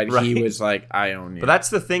 Yeah, but right? he was like, I own you. But that's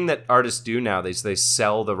the thing that artists do now. They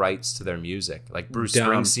sell the rights to their music. Like Bruce Dumb.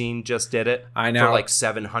 Springsteen just did it. I know. For like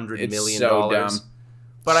 $700 It's million. so dumb.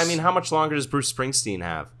 But I mean, how much longer does Bruce Springsteen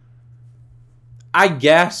have? I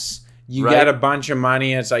guess you Right? get a bunch of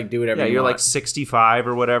money. It's like, do whatever Yeah, you you're want. like 65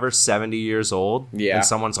 or whatever, 70 years old. Yeah. And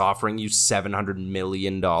someone's offering you $700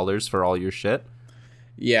 million for all your shit.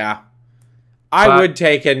 Yeah. I would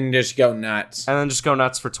take it and just go nuts. And then just go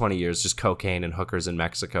nuts for 20 years. Just cocaine and hookers in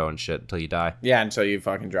Mexico and shit until you die. Yeah, until you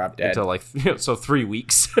fucking drop dead. Until like, so 3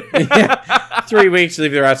 weeks. 3 weeks,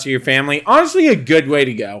 leave the rest of your family. Honestly, a good way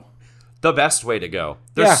to go. The best way to go.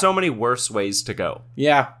 There's Yeah. so many worse ways to go.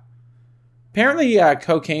 Yeah. Apparently,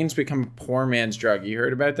 cocaine's become a poor man's drug. You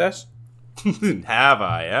heard about this? Have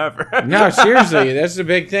I ever? No, seriously. This is a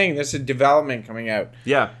big thing. This is a development coming out.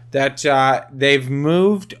 Yeah. That they've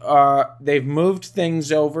moved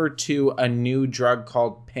things over to a new drug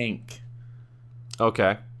called Pink.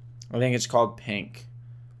 Okay. I think it's called Pink.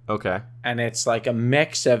 Okay. And it's like a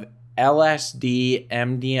mix of LSD,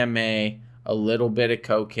 MDMA, a little bit of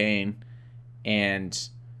cocaine, and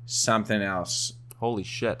something else. Holy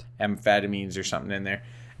shit. Amphetamines or something in there.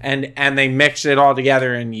 And they mix it all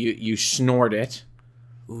together and you snort it.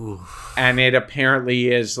 Ooh. And it apparently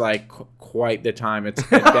is like quite the time. It's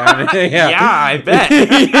down Yeah, I bet.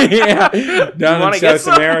 yeah, down in South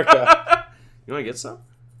America. You want to get some?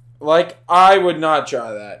 Like, I would not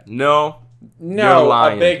try that. No. No, You're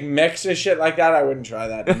lying. a big mix of shit like that, I wouldn't try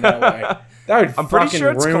that. No way. That would I'm pretty fucking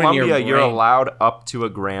sure it's ruin Colombia. your You're brain. allowed up to a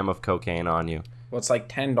gram of cocaine on you. Well, it's like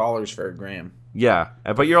 $10 for a gram. Yeah,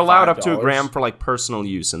 but you're allowed up to a $5. gram for like personal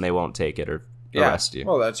use, and they won't take it or arrest you.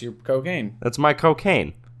 Well, that's your cocaine. That's my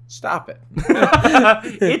cocaine. Stop it.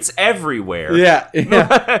 It's everywhere. Yeah.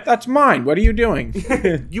 That's mine. What are you doing?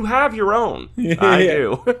 You have your own. I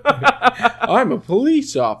do. I'm a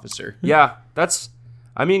police officer. Yeah,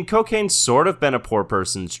 I mean, cocaine's sort of been a poor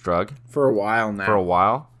person's drug For a while now. for a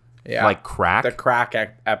while. Yeah. Like crack. The crack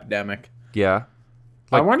epidemic. Yeah.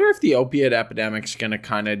 I wonder if the opiate epidemic's going to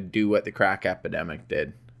kind of do what the crack epidemic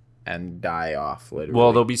did and die off, literally.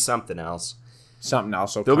 Well, there'll be something else. Something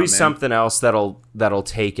else will There'll come be something else that'll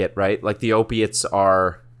take it, right? Like the opiates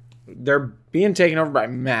are... They're being taken over by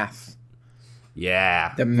meth.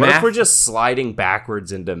 Yeah. The What if meth- we're just sliding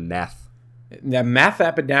backwards into meth? The meth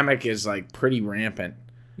epidemic is like pretty rampant.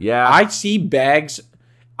 Yeah. I see bags.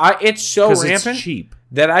 It's so 'Cause rampant it's cheap.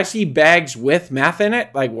 that I see bags with meth in it,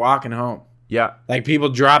 like walking home. Yeah. Like people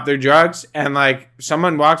drop their drugs, and like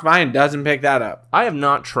someone walks by and doesn't pick that up. I have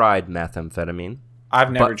not tried methamphetamine.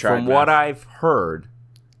 I've never But tried. from meth. what I've heard,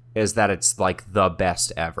 is that it's like the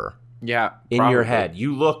best ever. Yeah, In your probably. head,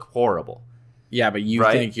 you look horrible, Yeah, but you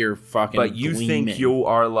Right? think you're fucking. but you gleaming. think you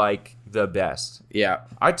are like the best. Yeah.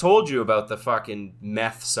 I told you about the fucking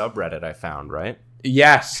meth subreddit I found, right?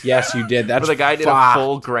 Yes, you did. That's Where the guy did fucked. a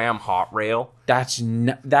full gram hot rail. That's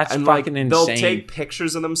And fucking like insane. they'll take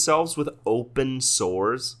pictures of themselves with open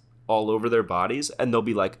sores all over their bodies, and they'll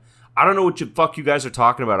be like, "I don't know what fuck you guys are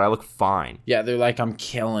talking about. I look fine. Yeah, they're like, I'm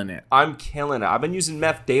killing it. I'm killing it. I've been using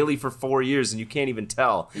meth daily for 4 years, and you can't even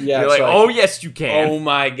tell." Yeah, You're it's like, like, "Oh yes, you can." Oh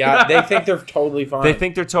my god, they think they're totally fine. They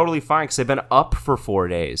think they're totally fine because they've been up for 4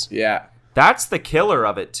 days. yeah, That's the killer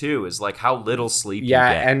of it too. Is like how little sleep you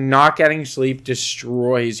yeah, get. and not getting sleep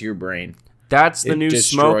destroys your brain. That's the it new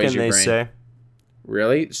destroys smoking. your They brain. say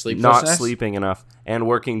Really, sleeplessness. not sleeping enough and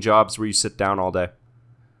working jobs where you sit down all day.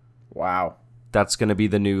 Wow, That's gonna be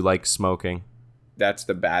the new like smoking. that's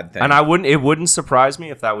the bad thing. And it wouldn't surprise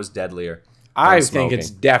me if that was deadlier. I than think smoking. it's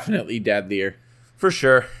definitely deadlier. For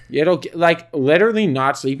sure. It'll like literally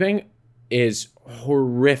not sleeping is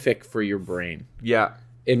horrific for your brain. Yeah.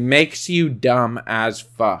 It makes you dumb as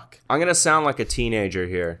fuck. I'm going to sound like a teenager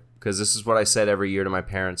here because this is what I said every year to my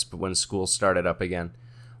parents but when school started up again.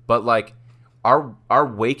 But like our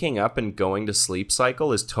waking up and going to sleep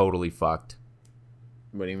cycle is totally fucked.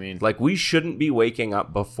 What do you mean? Like we shouldn't be waking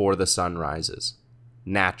up before the sun rises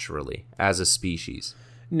naturally as a species.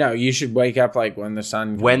 No, you should wake up like when the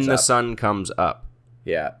sun comes When the up. sun comes up.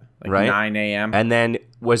 Yeah, like Right? 9 a.m. And then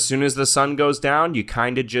as soon as the sun goes down, you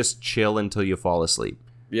kind of just chill until you fall asleep.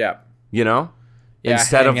 Yeah. You know? Yeah,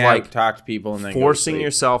 Instead of hang out, like talk to people and then forcing go to sleep.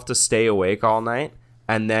 yourself to stay awake all night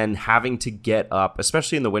and then having to get up,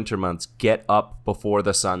 especially in the winter months, get up before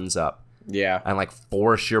the sun's up Yeah. and like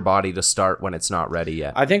force your body to start when it's not ready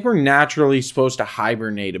yet. I think we're naturally supposed to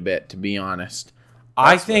hibernate a bit, to be honest.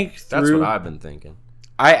 I That's what I've been thinking.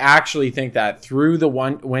 I actually think that through the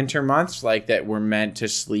winter months, like that we're meant to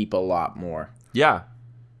sleep a lot more. Yeah.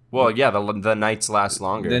 Well, yeah, the nights last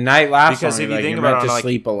longer. The night lasts Because longer, if you like, think you're about meant it, to like-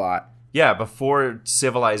 sleep a lot. Yeah, before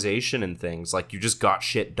civilization and things, like you just got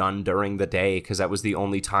shit done during the day because that was the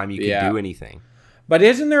only time you could Yeah. do anything. But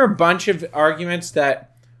isn't there a bunch of arguments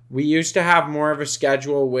that we used to have more of a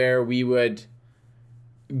schedule where we would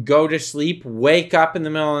go to sleep, wake up in the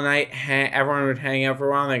middle of the night, everyone would hang out for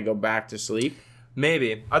a while, and then go back to sleep?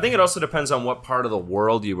 Maybe. I think it also depends on what part of the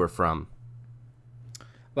world you were from.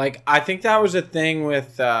 Like, I think that was a thing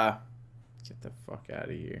with, get the fuck out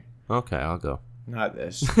of here. Okay, I'll go. Not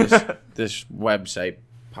this. This website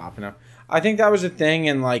popping up. I think that was a thing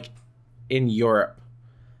in, like, in Europe.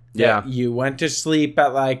 Yeah. You went to sleep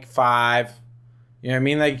at, like, 5. You know what I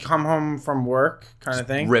mean? Like, come home from work kind of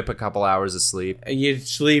thing. Rip a couple hours of sleep. You'd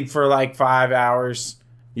sleep for, like, 5 hours.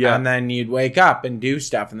 Yeah. And then you'd wake up and do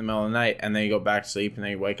stuff in the middle of the night. And then you go back to sleep and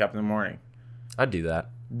then you wake up in the morning. I'd do that.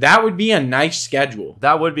 That would be a nice schedule.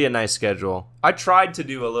 That would be a nice schedule. I tried to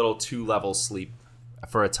do a little 2-level sleep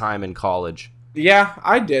for a time in college. Yeah,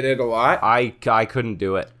 I did it a lot. I couldn't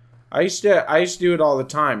do it. I used to do it all the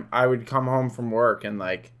time. I would come home from work and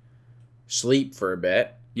like sleep for a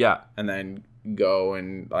bit Yeah. and then go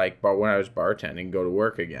and like, but when I was bartending, go to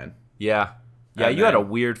work again. Yeah. Yeah, And you had a then-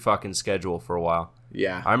 weird fucking schedule for a while.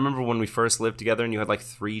 Yeah. I remember when we first lived together and you had like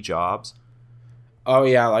 3 jobs. Oh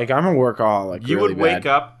yeah, like I'm a workaholic. You really would wake bad.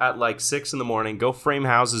 up at like 6 in the morning, go frame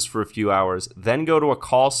houses for a few hours, then go to a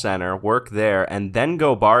call center, work there, and then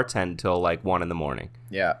go bartend till like 1 in the morning.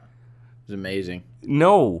 Yeah, it was amazing.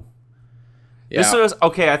 No. Yeah. This was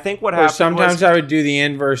okay. I think what Or happened sometimes was I would do the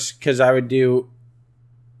inverse because I would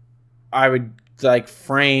like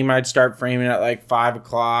frame. I'd start framing at like 5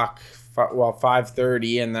 o'clock.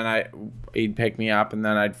 5:30, and then he'd pick me up, and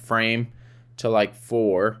then I'd frame till like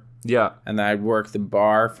 4. yeah, And then I'd work the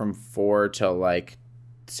bar from 4 till like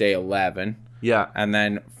say 11, yeah, and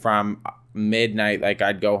then from midnight, like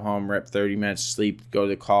I'd go home, rip 30 minutes sleep, go to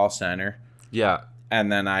the call center, yeah,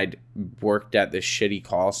 and then I'd worked at this shitty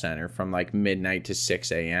call center from like midnight to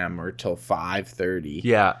 6 a.m. or till 5:30,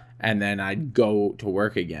 yeah. and then I'd go to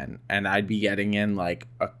work again, and I'd be getting in like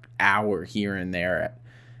an hour here and there.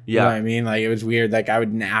 You know what I mean? Like it was weird. Like I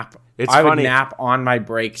would nap. It's I would funny. nap on my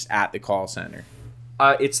breaks at the call center.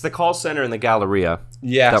 It's the call center in the Galleria.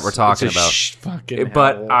 Yes, that we're talking it's a about. Fucking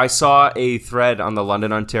But hell. I saw a thread on the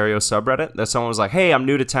London, Ontario subreddit that someone was like, "Hey, I'm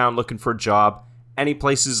new to town looking for a job. any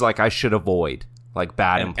places like I should avoid, like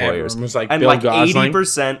bad employers. Was like and Bill like Gosling.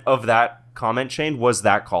 80% of that comment chain was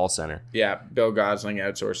that call center. Yeah, Bill Gosling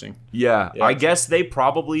outsourcing. Yeah, I guess they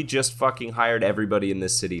probably just fucking hired everybody in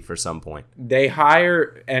this city for some point. They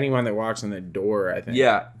hire anyone that walks in the door, I think.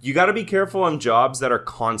 Yeah, you got to be careful on jobs that are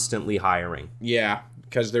constantly hiring. Yeah,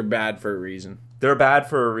 because they're bad for a reason. They're bad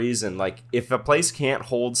for a reason. Like, if a place can't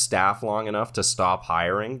hold staff long enough to stop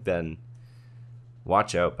hiring, then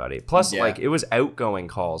watch out, buddy. Plus, like, it was outgoing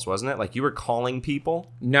calls, wasn't it? Like, you were calling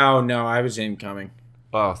people? No, I was incoming.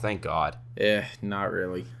 Oh, thank God. Not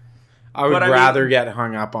really. I would rather get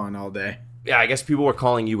hung up on all day. Yeah, I guess people were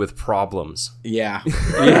calling you with problems. Yeah.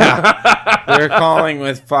 They're calling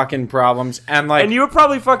with fucking problems. And you were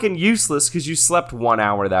probably fucking useless because you slept 1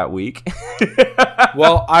 hour that week.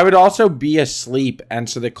 Well, I would also be asleep, and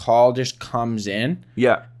so the call just comes in.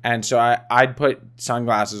 Yeah. And so I'd put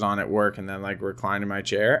sunglasses on at work and then like recline in my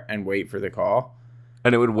chair and wait for the call.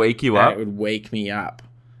 And it would wake you up? It would wake me up.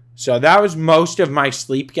 So that was most of my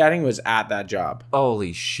sleep getting was at that job.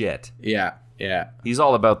 Holy shit. Yeah. He's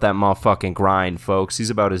all about that motherfucking grind, folks. He's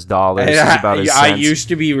about his dollars. He's about his cents. I used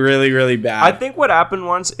to be really, really bad. I think what happened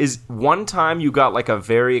once is one time you got like a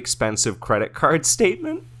very expensive credit card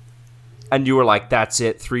statement. And you were like, that's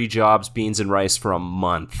it. 3 jobs, beans and rice for a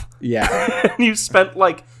month. Yeah. And you spent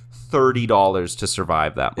like $30 to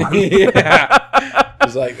survive that month. Yeah. It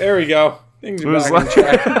was like, there we go. Things are back in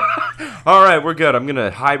check. All right, we're good. I'm going to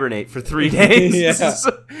hibernate for 3 days.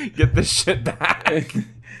 Yeah. Get this shit back.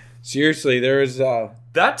 Seriously, there was...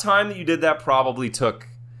 That time that you did that probably took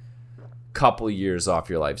a couple years off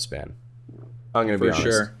your lifespan. I'm going to be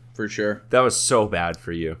honest. For sure. That was so bad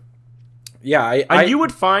for you. Yeah, and you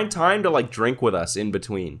would find time to like drink with us in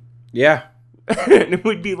between. Yeah. And it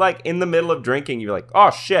would be like in the middle of drinking, you'd be like, oh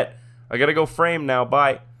shit, I gotta go frame now,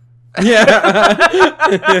 bye.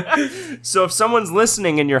 Yeah. So if someone's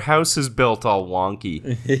listening and your house is built all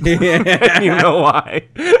wonky, you know why.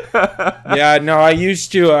 Yeah, no, I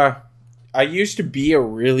used to be a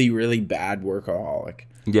really, really bad workaholic.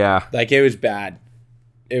 Yeah. Like, it was bad.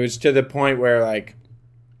 It was to the point where, like,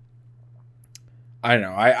 I don't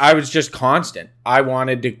know. I was just constant. I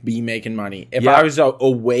wanted to be making money. If I was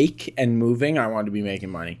awake and moving, I wanted to be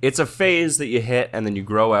making money. It's a phase that you hit and then you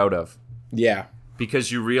grow out of. Yeah.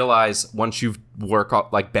 Because you realize once you've been a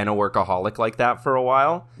workaholic like that for a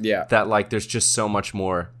while, that like there's just so much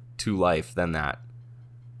more to life than that.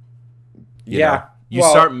 You know? You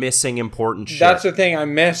start missing important shit. That's the thing. I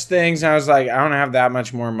miss things. I was like, I don't have that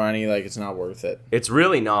much more money. Like, it's not worth it. It's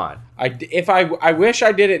really not. I wish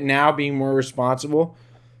I did it now, being more responsible,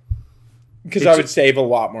 because I would save a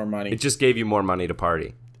lot more money. It just gave you more money to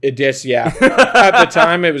party. It just, yeah. At the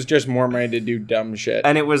time, it was just more money to do dumb shit.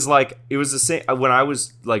 And it was the same when I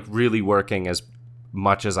was like really working as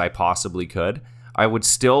much as I possibly could. I would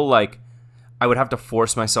still like, I would have to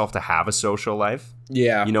force myself to have a social life.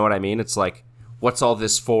 Yeah. You know what I mean? It's like, what's all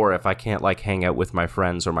this for if I can't like hang out with my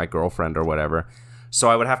friends or my girlfriend or whatever? So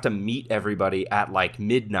I would have to meet everybody at like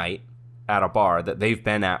midnight at a bar that they've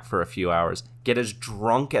been at for a few hours, get as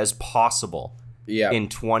drunk as possible in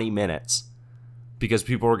 20 minutes because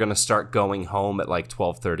people were going to start going home at like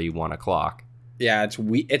 12:30, 1 o'clock. Yeah,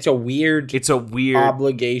 it's a weird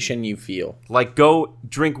obligation you feel. Like, go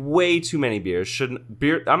drink way too many beers. An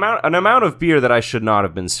amount of beer that I should not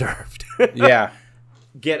have been served. Yeah.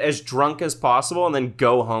 Get as drunk as possible and then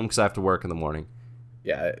go home because I have to work in the morning.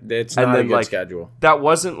 Yeah, it's not a good schedule. That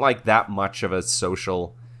wasn't like that much of a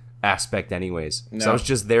social aspect anyways. No. So I was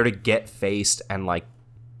just there to get faced and like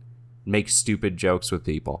make stupid jokes with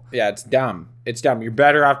people. Yeah, it's dumb. It's dumb. You're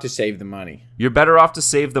better off to save the money. You're better off to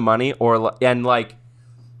save the money and like,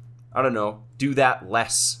 I don't know, do that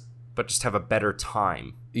less, but just have a better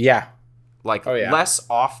time. Yeah. Like less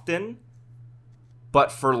often,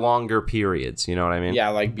 but for longer periods. You know what I mean? Yeah,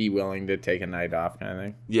 like be willing to take a night off kind of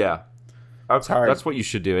thing. Yeah. It's hard. That's what you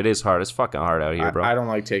should do. It is hard. It's fucking hard out here, bro. I don't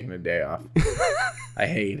like taking a day off. I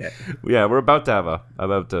hate it. Yeah, we're about to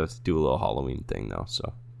do a little Halloween thing though,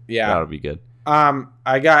 so yeah, that'll be good.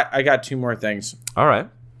 I got 2 more things. All right.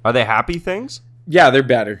 Are they happy things? Yeah, they're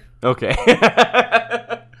better. Okay.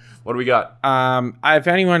 What do we got? If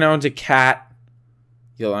anyone owns a cat,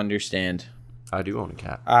 you'll understand. I do own a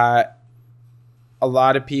cat. A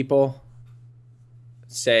lot of people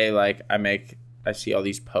say, like, I see all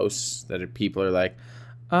these posts that people are like,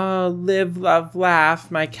 oh, live, love,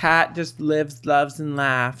 laugh. My cat just lives, loves, and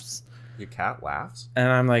laughs. Your cat laughs? And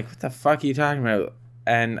I'm like, what the fuck are you talking about?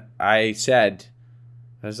 And I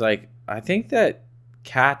was like, I think that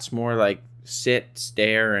cats more like sit,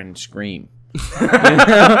 stare, and scream. Dude,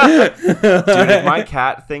 if my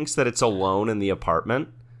cat thinks that it's alone in the apartment,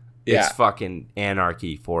 Yeah. It's fucking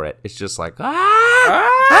anarchy for it. It's just like, and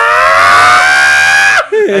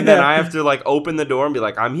then I have to like open the door and be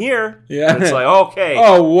like, I'm here. Yeah. And it's like, okay.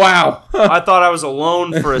 Oh, wow. I thought I was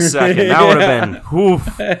alone for a second. That would have been, woof.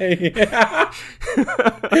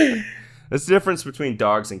 That's the difference between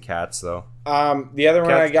dogs and cats, though. The other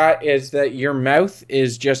one I got is that your mouth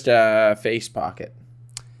is just a face pocket.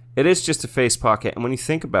 It is just a face pocket. And when you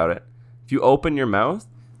think about it, if you open your mouth,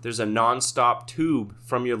 there's a nonstop tube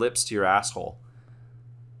from your lips to your asshole.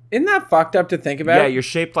 Isn't that fucked up to think about? Yeah, you're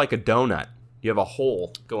shaped like a donut. You have a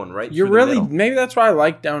hole going right through the middle. Maybe that's why I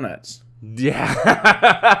like donuts. Yeah.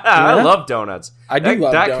 I love donuts. I do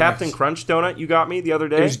love that donuts. Captain Crunch donut you got me the other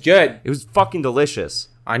day. It was good. It was fucking delicious.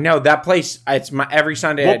 I know. That place, it's my every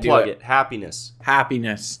Sunday I We'll do plug it. Happiness.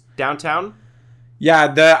 Happiness. Downtown?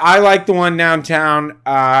 Yeah, I like the one downtown.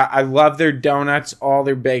 I love their donuts. All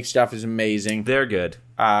their baked stuff is amazing. They're good.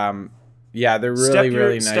 Yeah, they're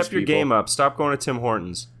really nice. Step your game up. Stop going to Tim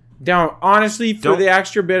Hortons. Honestly, for the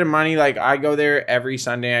extra bit of money, like I go there every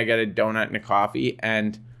Sunday. I get a donut and a coffee,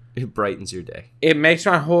 and it brightens your day. It makes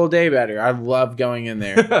my whole day better. I love going in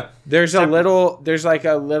there. There's like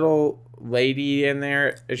a little lady in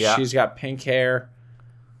there. Yeah. She's got pink hair,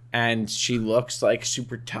 and she looks like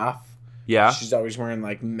super tough. Yeah. She's always wearing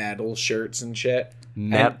like metal shirts and shit.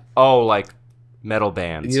 Like metal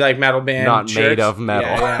bands. You like metal band Not shirts? Made of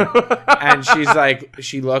metal. Yeah. And she's like,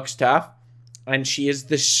 she looks tough. And she is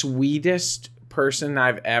the sweetest person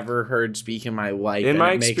I've ever heard speak in my life. In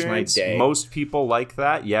my makes experience, my day. Most people like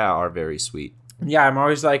that, are very sweet. Yeah, I'm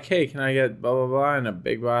always like, hey, can I get blah, blah, blah, and a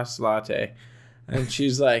Big Boss latte? And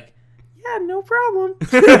she's like, yeah, no problem.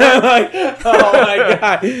 Like, oh, my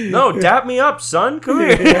God. No, dap me up, son. Come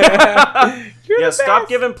here. Stop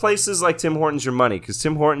giving places like Tim Hortons your money, because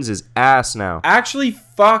Tim Hortons is ass now. Actually,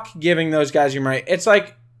 fuck giving those guys your money. It's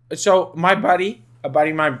like, so my buddy, a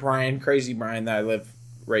buddy of mine, Brian, Crazy Brian, that I live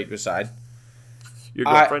right beside. Your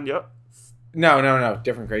girlfriend, yep. No,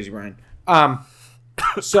 different Crazy Brian.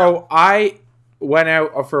 So I went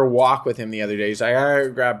out for a walk with him the other day. He's like, I gotta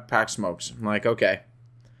grab a pack of smokes. I'm like, okay.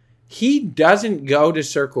 He doesn't go to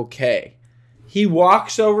Circle K. He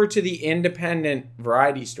walks over to the independent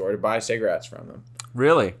variety store to buy cigarettes from them.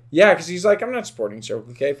 Really? Yeah, because he's like, I'm not supporting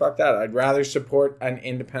Circle K. Fuck that. I'd rather support an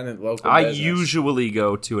independent local business. I usually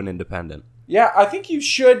go to an independent. Yeah, I think you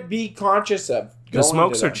should be conscious of the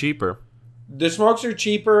smokes are cheaper. The smokes are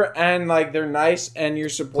cheaper, and like they're nice, and you're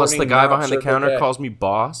supporting. Plus, the guy behind the counter calls me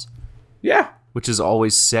boss. Yeah, which is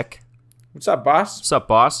always sick. What's up, boss? What's up,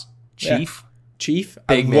 boss? Chief. Yeah. Chief.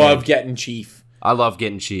 Big I man. love getting chief. I love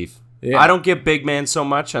getting chief. Yeah. I don't get big man so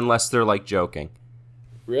much unless they're like joking.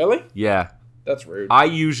 Really? Yeah. That's rude. I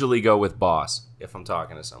usually go with boss if I'm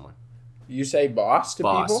talking to someone. You say boss to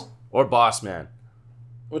people? Or boss man.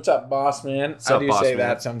 What's up, boss man? What's up, I do boss say man?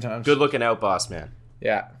 that sometimes. Good looking out, boss man.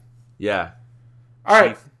 Yeah. Yeah. All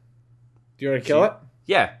right. Do you want to kill it?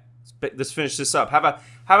 Yeah. Let's finish this up.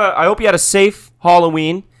 I hope you had a safe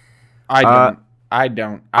Halloween. I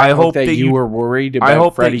don't. I hope that you were worried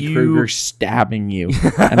about Freddy Krueger stabbing you.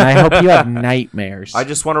 And I hope you have nightmares. I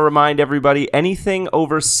just want to remind everybody, anything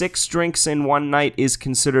over 6 drinks in one night is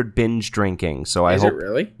considered binge drinking. So I hope it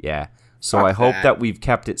really? Yeah. So I hope that we've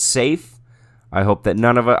kept it safe. I hope that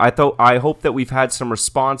none of it I hope that we've had some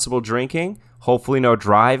responsible drinking, hopefully no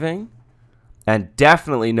driving, and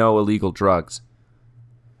definitely no illegal drugs.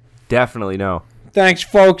 Definitely no. Thanks,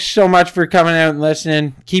 folks, so much for coming out and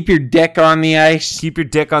listening. Keep your dick on the ice. Keep your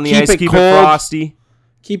dick on the ice. Keep it frosty.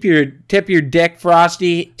 Tip your dick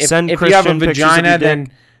frosty. If you have a vagina,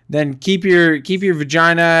 then keep your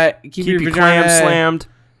vagina. Keep your vagina clam slammed.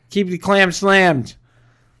 Keep the clam slammed.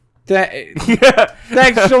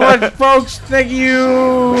 Thanks so much, folks. Thank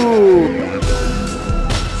you.